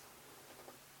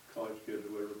 College kids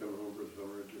or whatever coming home for the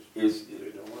summer, they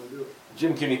don't wanna do it.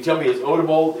 Jim, can you tell me, is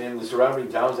Odebolt and the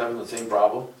surrounding towns having the same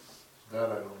problem?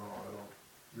 That I don't know,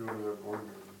 I don't go to their board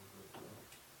meetings,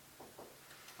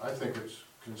 but, I think it's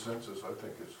consensus, I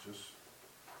think it's just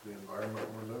the environment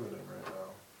we're living in right now.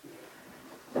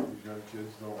 These young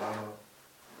kids don't wanna,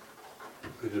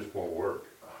 They just won't work.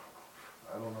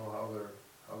 I don't know how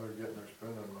they're getting their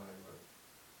spending money, but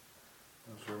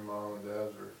I'm sure mom and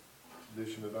dads are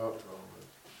dishing it out to them,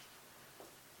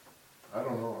 but I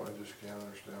don't know, I just can't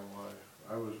understand why.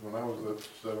 I was when I was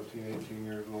 17, 18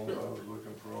 years old, I was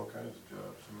looking for all kinds of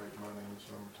jobs to make money in the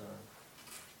summertime.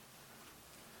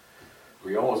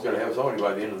 We almost gotta have somebody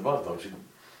by the end of the month, don't you?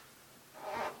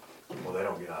 Well, they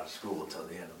don't get out of school until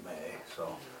the end of May,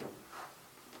 so.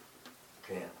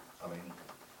 Can't, I mean,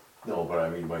 No, but I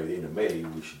mean, by the end of May,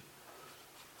 we should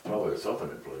probably have something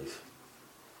in place,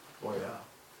 well, yeah,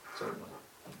 certainly.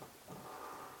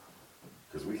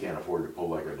 cause we can't afford to pull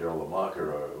like a Darryl Lamont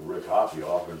or a Rick Hoppy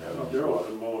off and have them. Daryl's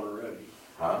been mowing already.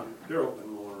 Huh? Daryl's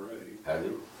been mowing already. Has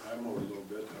he? I mowed a little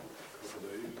bit, a couple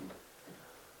days, and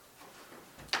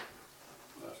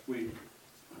last week,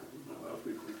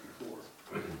 week before,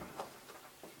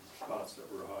 spots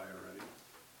that were high already.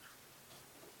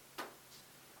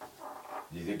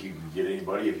 Do you think you can get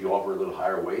anybody if you offer a little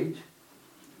higher wage?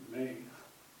 May, I mean,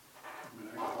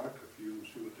 I can talk to a few and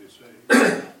see what they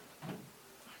say.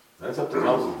 That's up to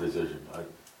council's decision.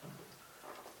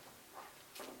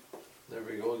 There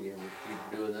we go again, we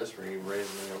keep doing this, we're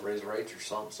gonna raise rates or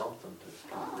something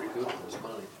to recoup this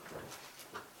money.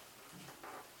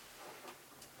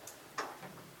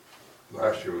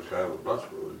 Last year was kind of a bust,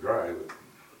 it was dry, but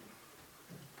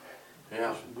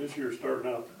Yeah, This year's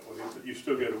starting out that way, but you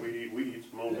still gotta weeds,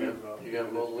 mow Yeah, weeds off. you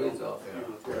gotta mow the weeds off,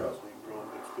 Even if the grass ain't growing,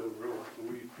 it's still growing,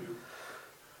 the weed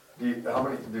too. How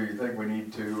many, do you think we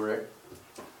need two, Rick?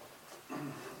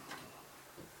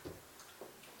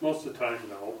 Most of the time,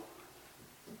 no.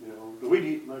 You know, the weed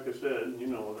eating, like I said, you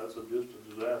know, that's just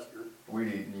a disaster. Weed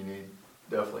eating,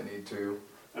 definitely need two.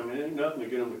 I mean, it ain't nothing to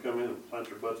get them to come in and plant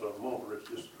their butts on the mower, it's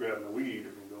just grabbing a weed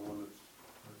and going, it's,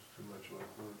 That's too much like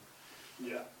work.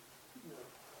 yeah.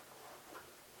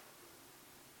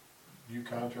 Do you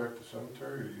contract the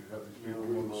cemetery, or you have these people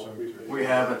No, in the we cemetery? We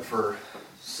haven't for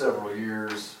several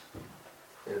years.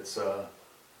 It's,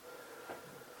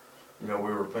 we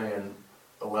were paying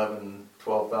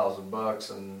 12,000 bucks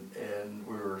and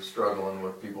we were struggling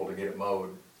with people to get it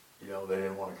mowed. They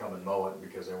didn't wanna come and mow it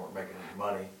because they weren't making any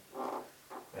money.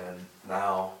 And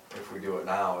now, if we do it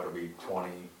now, it'll be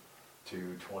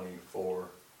 22, 24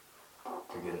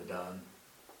 to get it done.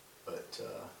 But,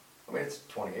 it's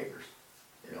 20 acres,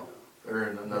 They're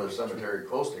in another cemetery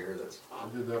close to here that's I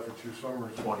did that for 2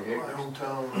 summers. 20 acres. My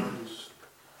hometown, when I was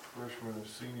freshman and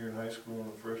senior in high school and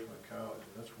a freshman in college,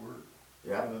 and that's work.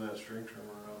 Yeah. Running that string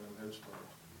trimmer around them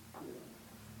headstones.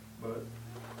 But,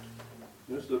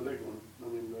 This is a big one, I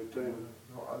mean, I tell you,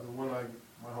 no,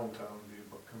 my hometown would be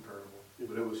about comparable,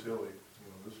 but it was hilly,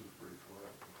 this is pretty flat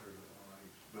compared to the one I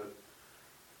used. But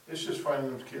it's just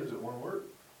finding those kids that wanna work.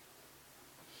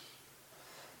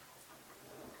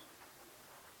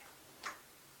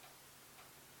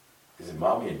 Is it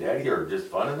mommy and daddy or just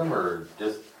funding them or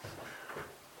just,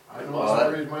 I know, Well, I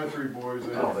that- raised my 3 boys,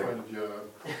 they I had don't to think- find a job.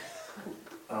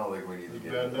 I don't think we need to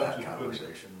get Bad into enough that just put-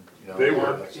 conversation. They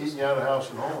were that's just- Eating out of house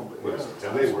and home, but yeah. Yes, and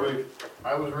that's they the were. way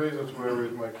I was raised, that's the way I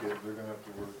raised my kids, they're gonna have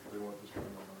to work if they want this kind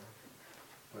of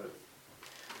money.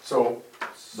 So,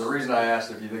 the reason I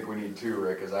asked if you think we need two,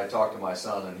 Rick, is I talked to my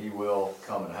son and he will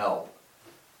come and help,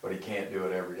 but he can't do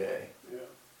it every day. yeah.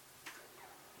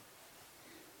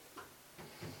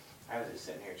 I was just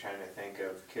sitting here trying to think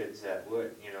of kids that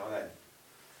would, that,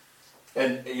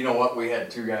 And you know what, we had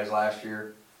 2 guys last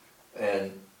year,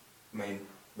 and,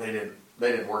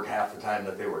 they didn't work half the time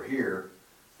that they were here,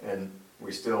 and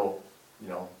we still,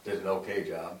 did an okay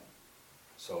job.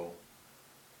 So,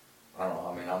 I don't know,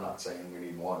 I'm not saying we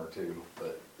need 1 or 2,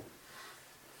 but,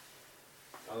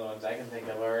 all the ones I can think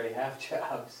of already have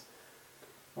jobs.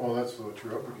 Well, that's what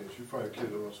you're up against, you find a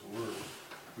kid that wants to work,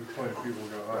 we find people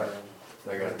gonna hire them.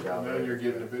 they got a job. And then you're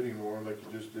getting a bidding war, like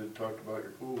you just talked about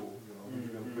your pool, who's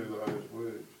gonna pay the highest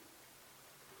wage.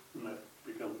 And that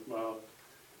becomes, well,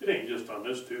 it ain't just on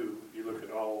this too. You look at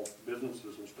all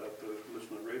businesses and stuff that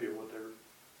listen to radio, what they're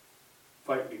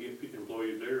fighting to get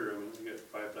employees there. I mean, they get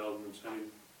 5,000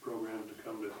 incentive programs to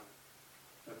come to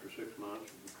after 6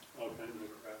 months and all kinds of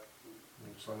crap.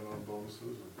 And sign-on bonuses,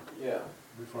 and Yeah.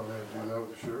 we finally had to do that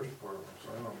with the sheriff's department,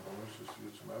 sign-on bonus, just to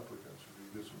get some applicants, if you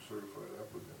get some certified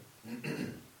applicants.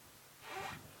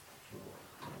 So,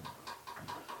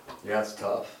 Yeah, it's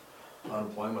tough.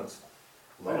 Unemployment's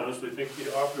I low. honestly think if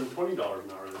you offer them $20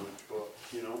 an hour, they would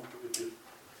show up, it's just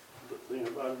the thing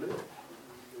about it.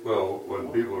 well, when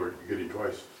people are getting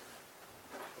twice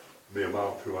the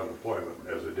amount through unemployment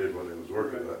as they did when they was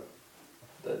working, that,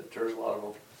 that deters a lot of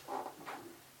them.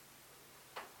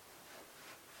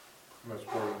 that's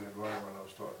part of the environment I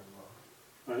was talking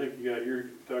about. I think you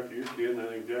talked to your kid, and I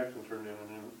think Jackson turned in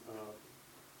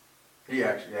He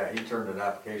actually, yeah, he turned an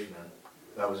application in.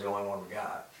 That was the only one we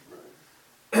got.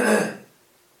 and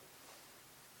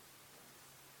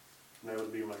that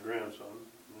would be my grandson.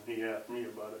 And he asked me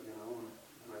about it,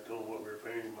 and and I told him what we were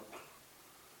paying him.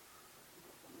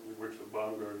 He works at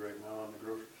Baumgard right now in the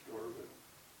grocery store, but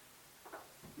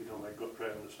you don't like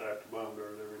driving the sack to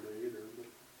Baumgard every day either, but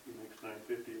he makes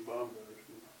 $9.50 at Baumgard.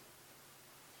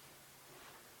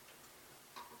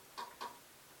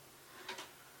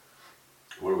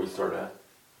 Where do we start at?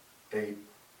 8.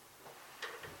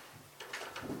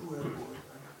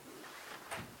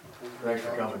 Thanks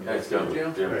for coming. Thanks, Jim.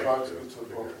 Jim. Jim. Talk to some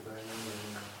folks,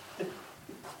 man.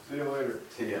 See you later.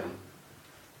 See ya.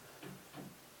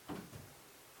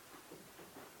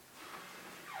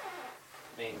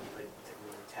 I mean, like,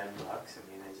 $10,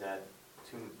 I mean, is that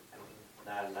too, I mean,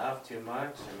 not enough, too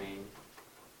much, I mean.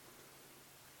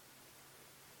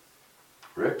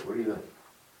 Rick, what do you think?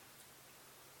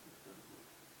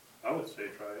 I would say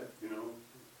try it, you know,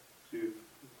 see if,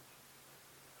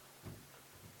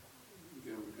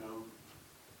 get them to come.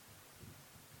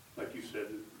 Like you said,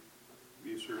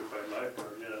 be a certified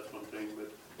lifeguard, yeah, that's one thing,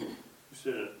 but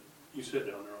you sit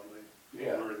down there all day. You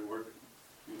don't really work,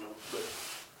 you know, but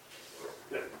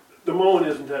the mowing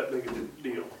isn't that big a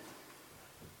deal.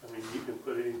 I mean, you can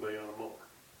put anybody on a mower.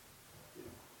 You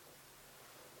know.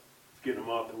 Getting them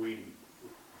off the weed eat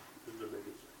is the biggest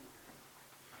thing.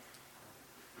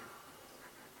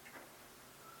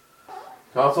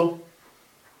 Council?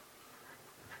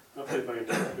 I'll see if I can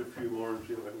talk to a few more and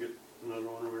see if I can get another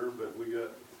one over here, but we got,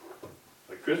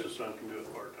 like Chris's son can do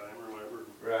it part-time or whatever.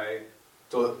 Right.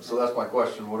 So that's my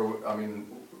question, what do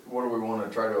we wanna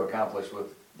try to accomplish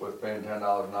with paying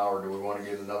 $10 an hour? Do we wanna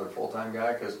get another full-time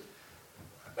guy? Cause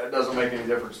that doesn't make any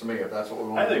difference to me, if that's what we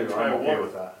I wanna think do, try I'm okay one.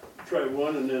 with that. Try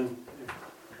one, and then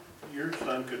if your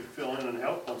son could fill in and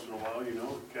help once in a while, you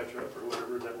know, catch up or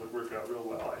whatever, that would work out real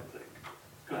well, I think.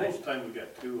 Cause most of the time we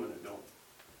got two and it don't.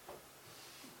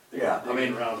 Yeah, I They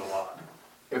get mean, around a lot.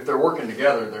 if they're working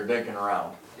together, they're dinking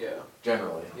around, Yeah,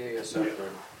 generally. yeah,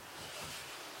 separate.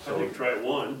 I think try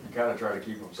one, You kinda try to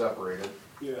keep them separated,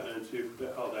 yeah, and see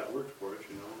how that works for us,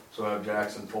 you know, so have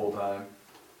Jackson full-time.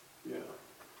 yeah.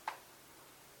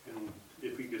 And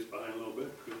if he gets behind a little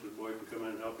bit, because the boy can come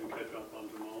in and help him catch up on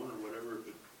some mowing or whatever,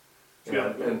 but.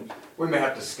 Yeah, and we may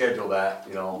have to schedule that,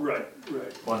 you know, Right,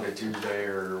 right. Monday, Tuesday,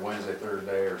 or Wednesday,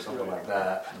 Thursday, or something like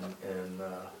that, and,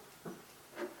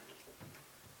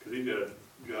 Cause he's got a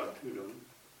job too, don't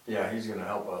he? yeah, he's gonna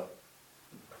help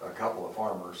a couple of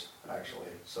farmers, actually,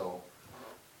 so.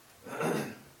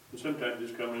 And sometimes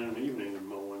just come in the evening and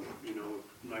mow, and, you know,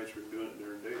 it's nicer than doing it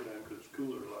during daytime, cause it's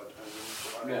cooler a lot of times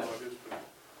in July, Yeah. August.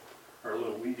 Or a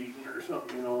little weed eating or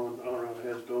something, you know, all around the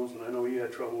headstones, and I know he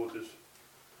had trouble with his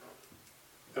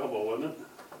elbow, wasn't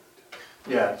it?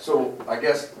 Yeah, so I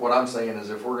guess what I'm saying is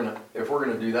if we're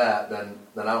gonna do that, then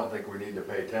I don't think we need to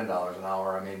pay $10 an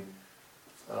hour, I mean,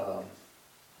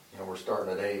 you know, we're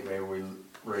starting at 8, maybe we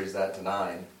raise that to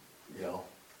 9, you know,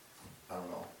 I don't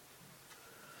know.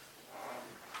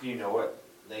 Do you know what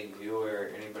they do or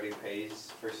anybody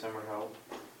pays for summer help?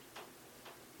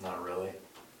 Not really.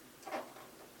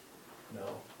 No,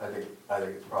 I think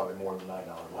it's probably more than $9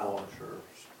 an Oh, hour. I'm sure.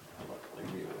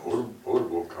 Maybe it Order, was- order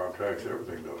book contracts,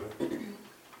 everything, don't they?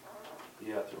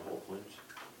 Yeah, through Whole Foods,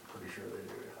 Pretty sure they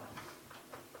do,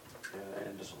 yeah. yeah,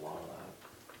 and just a lot of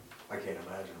that. I can't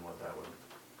imagine what that would.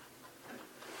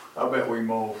 I bet we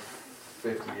mow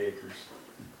 50 acres.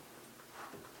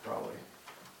 Probably.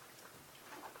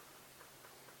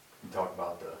 You talk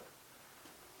about the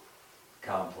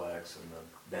complex and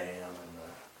the dam and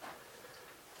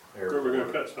the Or we're gonna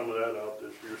airport. cut some of that out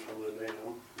this year, some of the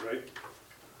dam, right?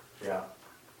 Yeah,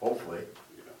 hopefully,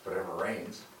 Yeah. if it ever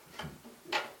rains.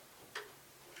 That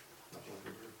would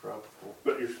be very profitable.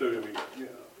 But you're still gonna be, yeah,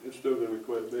 it's still gonna be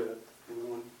quite a bit, you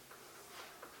know.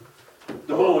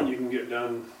 The mowing you can get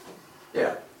done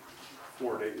Yeah.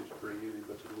 4 days pretty easy,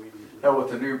 but the weed eating. Hell, with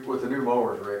the new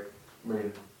mowers, Rick, I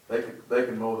mean, they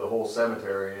can mow the whole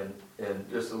cemetery in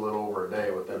just a little over a day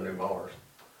with them new mowers.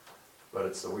 But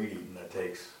it's the weed eating that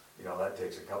takes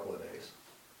a couple of days.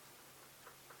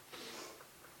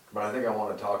 But I think I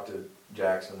wanna talk to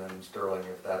Jackson and Sterling,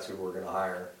 if that's who we're gonna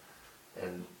hire,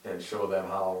 and show them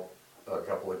how a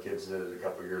couple of kids did it a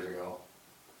couple of years ago.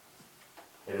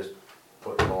 They just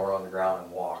put the mower on the ground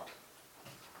and walked.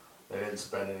 They didn't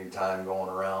spend any time going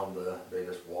around, they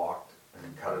just walked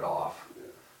and cut it off.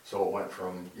 So it went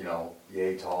from, you know,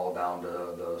 yay tall down to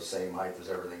the same height as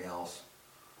everything else.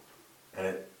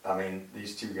 And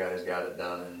these two guys got it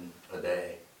done in a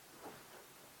day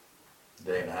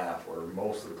and a half, where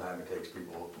most of the time it takes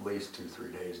people at least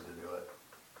 2-3 days to do it.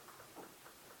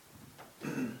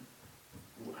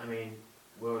 I mean,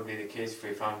 what would be the case if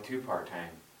we found 2 part-time?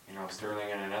 You know,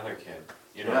 Sterling and another kid.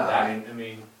 You know, Yeah, that, I I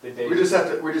mean, the day. We just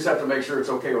have to make sure it's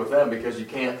okay with them, because you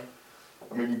can't,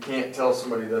 I mean, you can't tell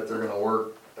somebody that they're gonna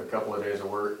work a couple of days a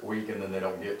week and then they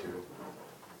don't get to.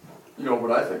 You know,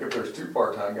 but I think if there's 2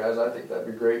 part-time guys, I think that'd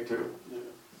be great too.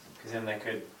 Cause then they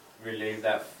could relieve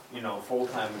that,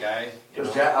 full-time guy. you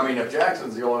Cause know. I mean, if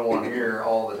Jackson's the only one here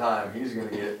all the time, he's gonna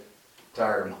get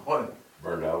tired of mowing.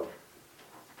 Burned out.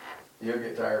 He'll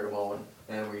get tired of mowing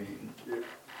and weed eating. Yeah.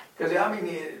 Cause I mean,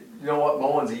 you know what,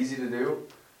 mowing's easy to do,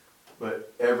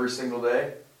 but every single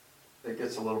day, it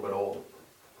gets a little bit old.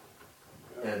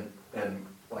 And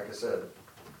like I said,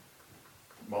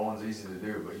 mowing's easy to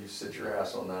do, but you sit your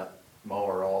ass on that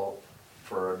mower all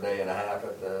for a day and a half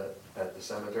at the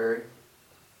cemetery,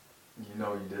 you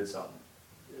know you did something.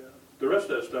 Yeah. The rest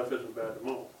of that stuff isn't bad to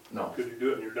mow, No, cause you do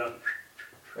it and you're done.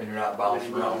 and you're not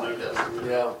bouncing around like this.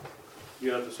 Yeah.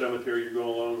 You got the cemetery, you're going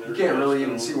along there. You can't really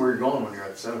even see where you're going when you're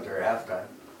at the cemetery half the time,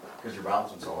 cause you're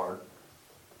bouncing so hard.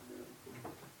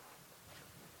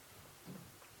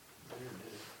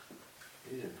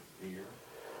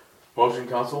 Motion,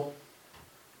 council?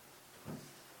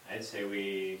 I'd say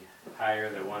we hire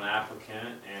the one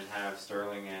applicant and have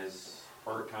Sterling as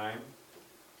part-time.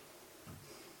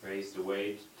 Raise the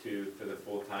wage for the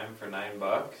full-time for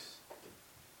 $9.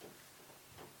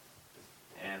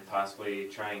 And possibly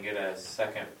try and get a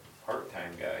second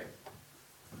part-time guy.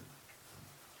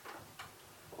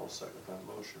 I'll second that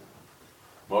motion.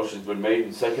 Motion's been made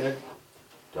and seconded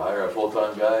to hire a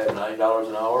full-time guy at $9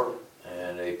 an hour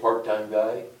and a part-time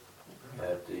guy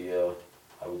at the,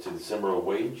 I would say the similar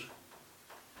wage.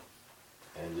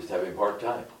 And just have him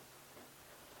part-time.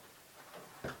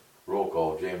 Roll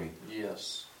call, Jamie,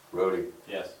 Yes. Rhodey,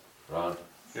 Yes. Ron,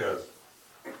 Yes.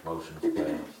 motion's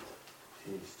passed.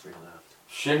 He's 3 left.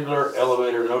 Schindler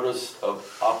elevator notice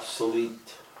of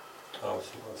obsolete.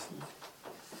 Obsolescence.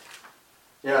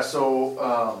 Yeah,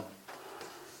 so,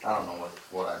 I don't know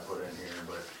what I put in here,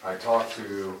 but I talked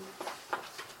to,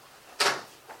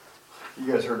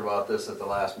 you guys heard about this at the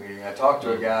last meeting, I talked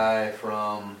to a guy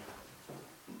from,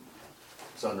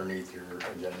 it's underneath your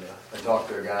agenda, I talked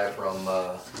to a guy from,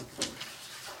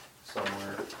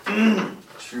 somewhere,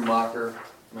 Schumacher,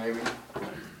 maybe,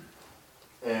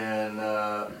 and,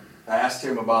 I asked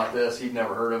him about this, he'd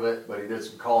never heard of it, but he did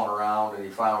some calling around and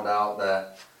he found out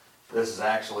that this is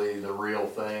actually the real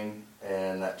thing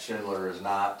and that Schindler is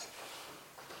not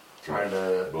trying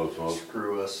to Blow smoke.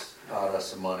 screw us out of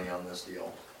some money on this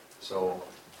deal. So,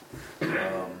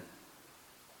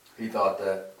 he thought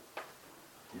that,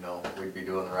 we'd be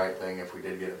doing the right thing if we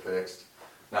did get it fixed.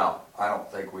 Now, I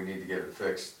don't think we need to get it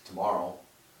fixed tomorrow,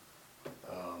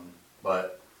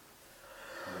 but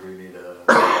we do need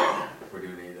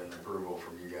an approval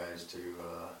from you guys to,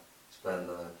 spend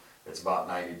it's about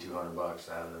 $9,200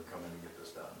 to have them come in and get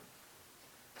this done.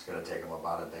 It's gonna take them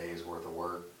about a day's worth of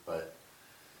work, but,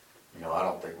 I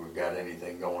don't think we've got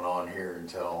anything going on here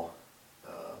until,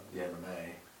 the end of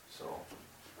May, so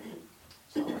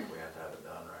it's not like we have to have it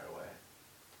done right away.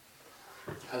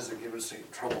 Has it given us any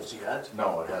troubles yet?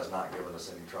 No, it has not given us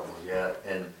any trouble yet,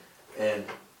 and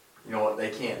you know what, they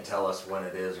can't tell us when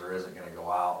it is or isn't gonna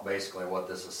go out. Basically, what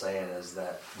this is saying is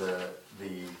that the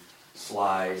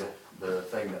slide, the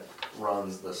thing that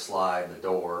runs the slide, the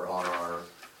door on our,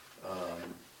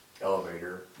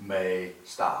 elevator may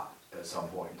stop at some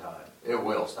point in time. It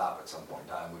will stop at some point in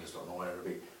time, we just don't know when it'll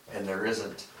be. And there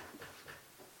isn't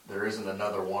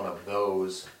another one of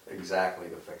those exactly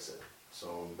to fix it.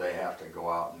 So they have to go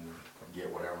out and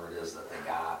get whatever it is that they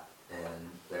got, and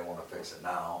they wanna fix it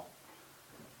now,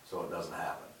 so it doesn't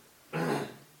happen.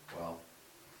 Well,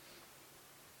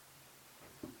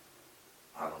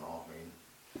 I don't know,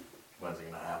 when's it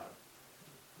gonna happen?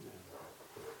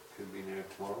 Could be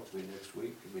tomorrow, could be next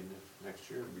week, could be next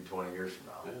year. It'll be 20 years from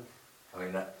now. Yeah. I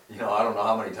mean, I don't know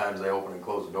how many times they open and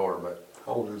close the door, but,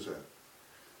 How old is that?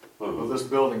 well, this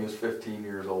building is 15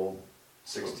 years old,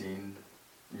 16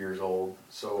 years old,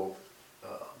 so,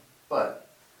 but,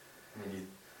 you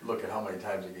look at how many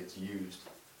times it gets used.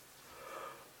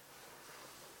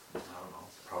 I don't know,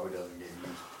 probably doesn't get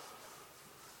used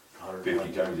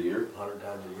 50 times a year? 100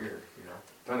 times a year,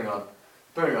 depending on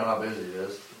how busy it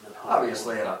is.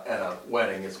 Obviously, at a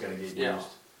wedding, it's gonna get Yeah. used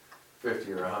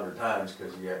 50 or 100 times,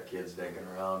 because you got kids dinking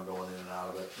around, going in and out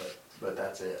of it, but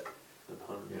that's it. The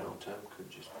 101 time could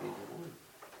just be the one.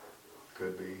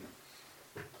 Could be.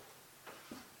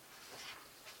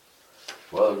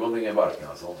 Well, there's one thing about it,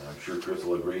 council, and I'm sure Chris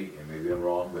will agree, and maybe I'm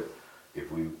wrong, but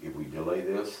if we delay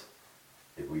this,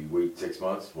 if we wait 6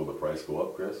 months, will the price go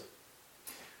up, Chris?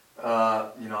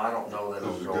 I don't know that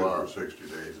This is it'll good go for up, 60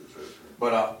 days, it says.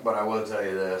 but I will tell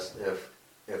you this,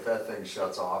 if that thing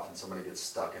shuts off and somebody gets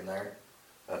stuck in there,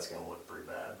 that's gonna look pretty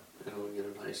bad. And we get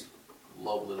a nice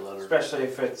lovely letter. Especially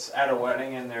if it's at a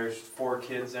wedding and there's 4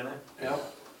 kids in it.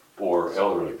 Yep. Or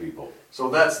elderly people. So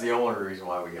that's the only reason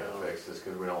why we got it fixed, is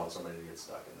because we don't want somebody to get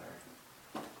stuck in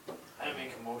there. I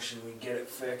make a motion we get it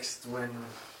fixed when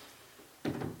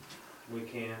we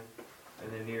can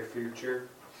in the near future.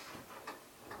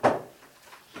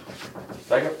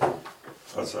 Second?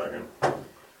 A second.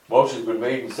 Motion's been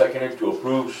made and seconded to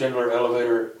approve Schindler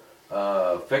elevator,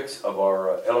 fix of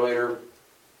our elevator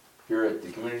here at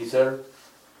the community center.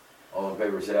 All in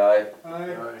favor say aye.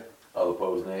 Aye. All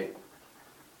opposed nay.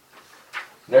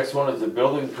 Next one is the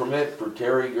building permit for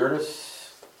Terry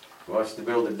Gertis, who wants to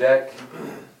build a deck.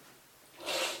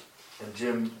 And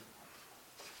Jim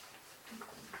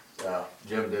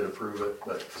did approve it,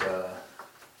 but,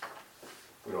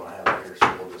 we don't have it here,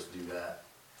 so we'll just do that.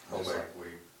 Just Okay. like we,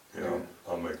 Yeah,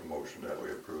 I'll make a motion that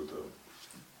we approve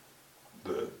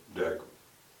the deck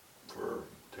for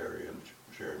Terry and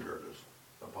Sharon Curtis.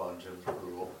 upon Jim's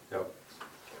approval. Yep.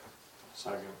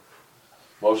 Second.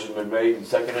 Motion been made and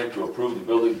seconded to approve the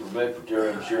building permit for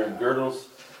Terry and Sharon Girdles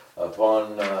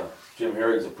upon Jim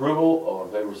Herring's approval. All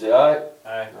in favor say aye.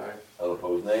 Aye. Aye. All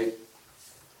opposed nay.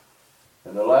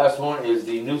 And the last one is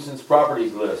the nuisance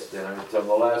properties list, and it's on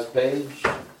the last page.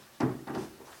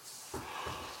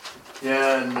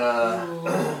 Yeah, and,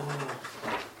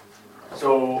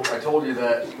 so I told you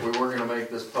that we were gonna make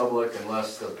this public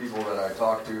unless the people that I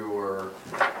talked to were,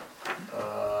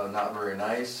 not very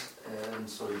nice. And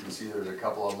so you can see there's a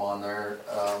couple of them on there.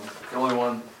 The only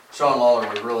one, Sean Lawler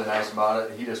was really nice about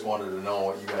it. He just wanted to know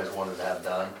what you guys wanted to have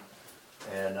done.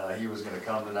 And, he was gonna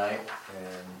come tonight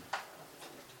and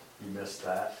he missed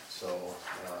that, so,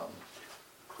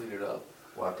 Clean it up.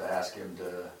 we'll have to ask him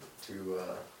to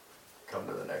come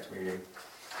to the next meeting.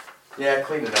 Yeah,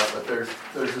 clean it up, but there's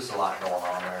just a lot going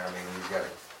on there. I mean,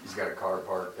 he's got a car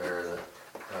parked there that,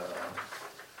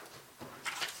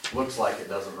 looks like it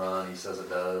doesn't run, he says it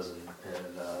does, and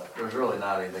there's really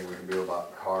not anything we can do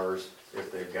about cars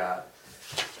if they've got,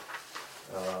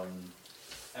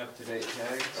 Up-to-date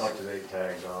tags. up-to-date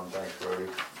tags on, thanks Brody.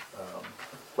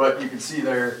 But you can see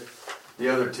there, the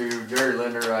other two, Jerry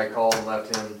Linder, I called and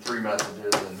left him 3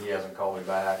 messages and he hasn't called me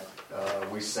back.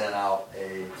 We sent out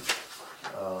a,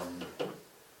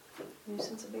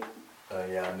 Nuisance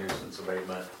abatement. nuisance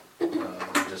abatement,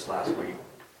 just last week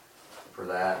for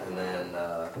that. And then,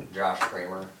 Josh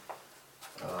Kramer,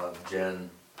 Jen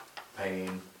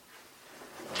Payne,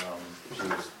 she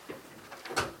was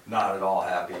not at all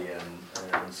happy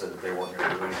and said that they weren't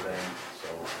gonna do anything, so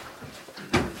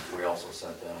we also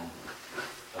sent them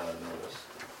a notice.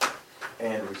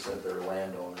 And we sent their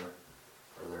landowner,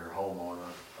 or their homeowner,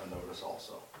 a notice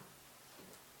also.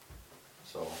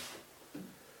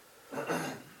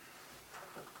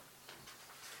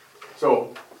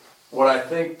 So what I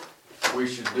think we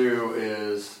should do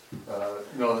is, I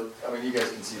mean, you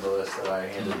guys can see the list that I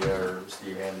handed you, or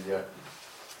Steve handed you.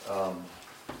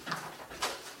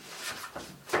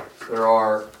 There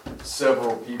are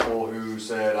several people who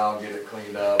said, I'll get it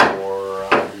cleaned up, or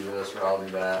I'll do this, or I'll do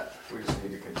that. We just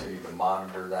need to continue to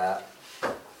monitor that.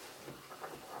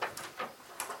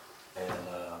 And,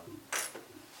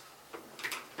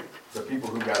 the people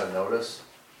who got a notice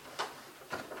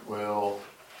will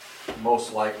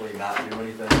most likely not do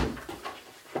anything.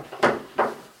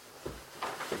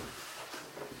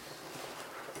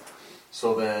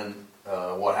 So then,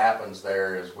 what happens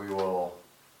there is we will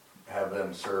have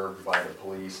them served by the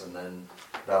police, and then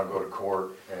that'll go to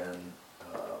court, and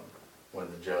when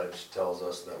the judge tells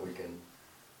us that we can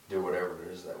do whatever it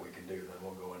is that we can do, then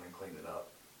we'll go in and clean it up.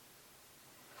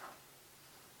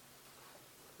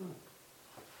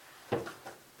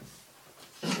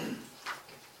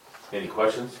 Any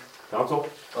questions, council?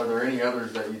 Are there any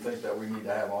others that you think that we need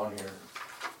to have on here?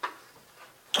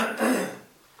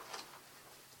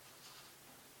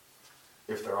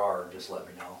 If there are, just let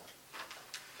me know.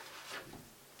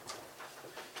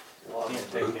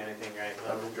 Can't take anything right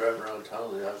now. I've been driving around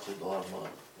town, they have a lot of money,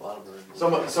 a lot of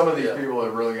them. Some of these Yeah. people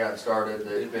have really gotten started, They've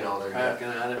they've been been on there, cracking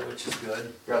at it, which is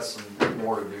good. got some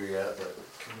more to do yet, but.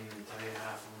 Can't even tell you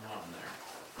half of them on there.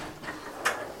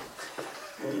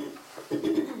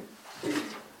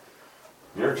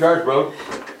 You're in charge, bro.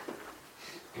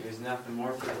 If there's nothing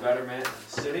more for the betterment of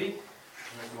the city,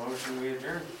 make a motion, we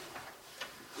adjourn.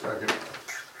 Second.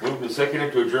 Moved and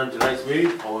seconded to adjourn tonight's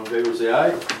meeting. All in favor say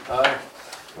aye. Aye.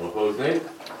 All opposed nay.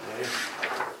 Aye.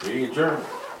 Meeting adjourned.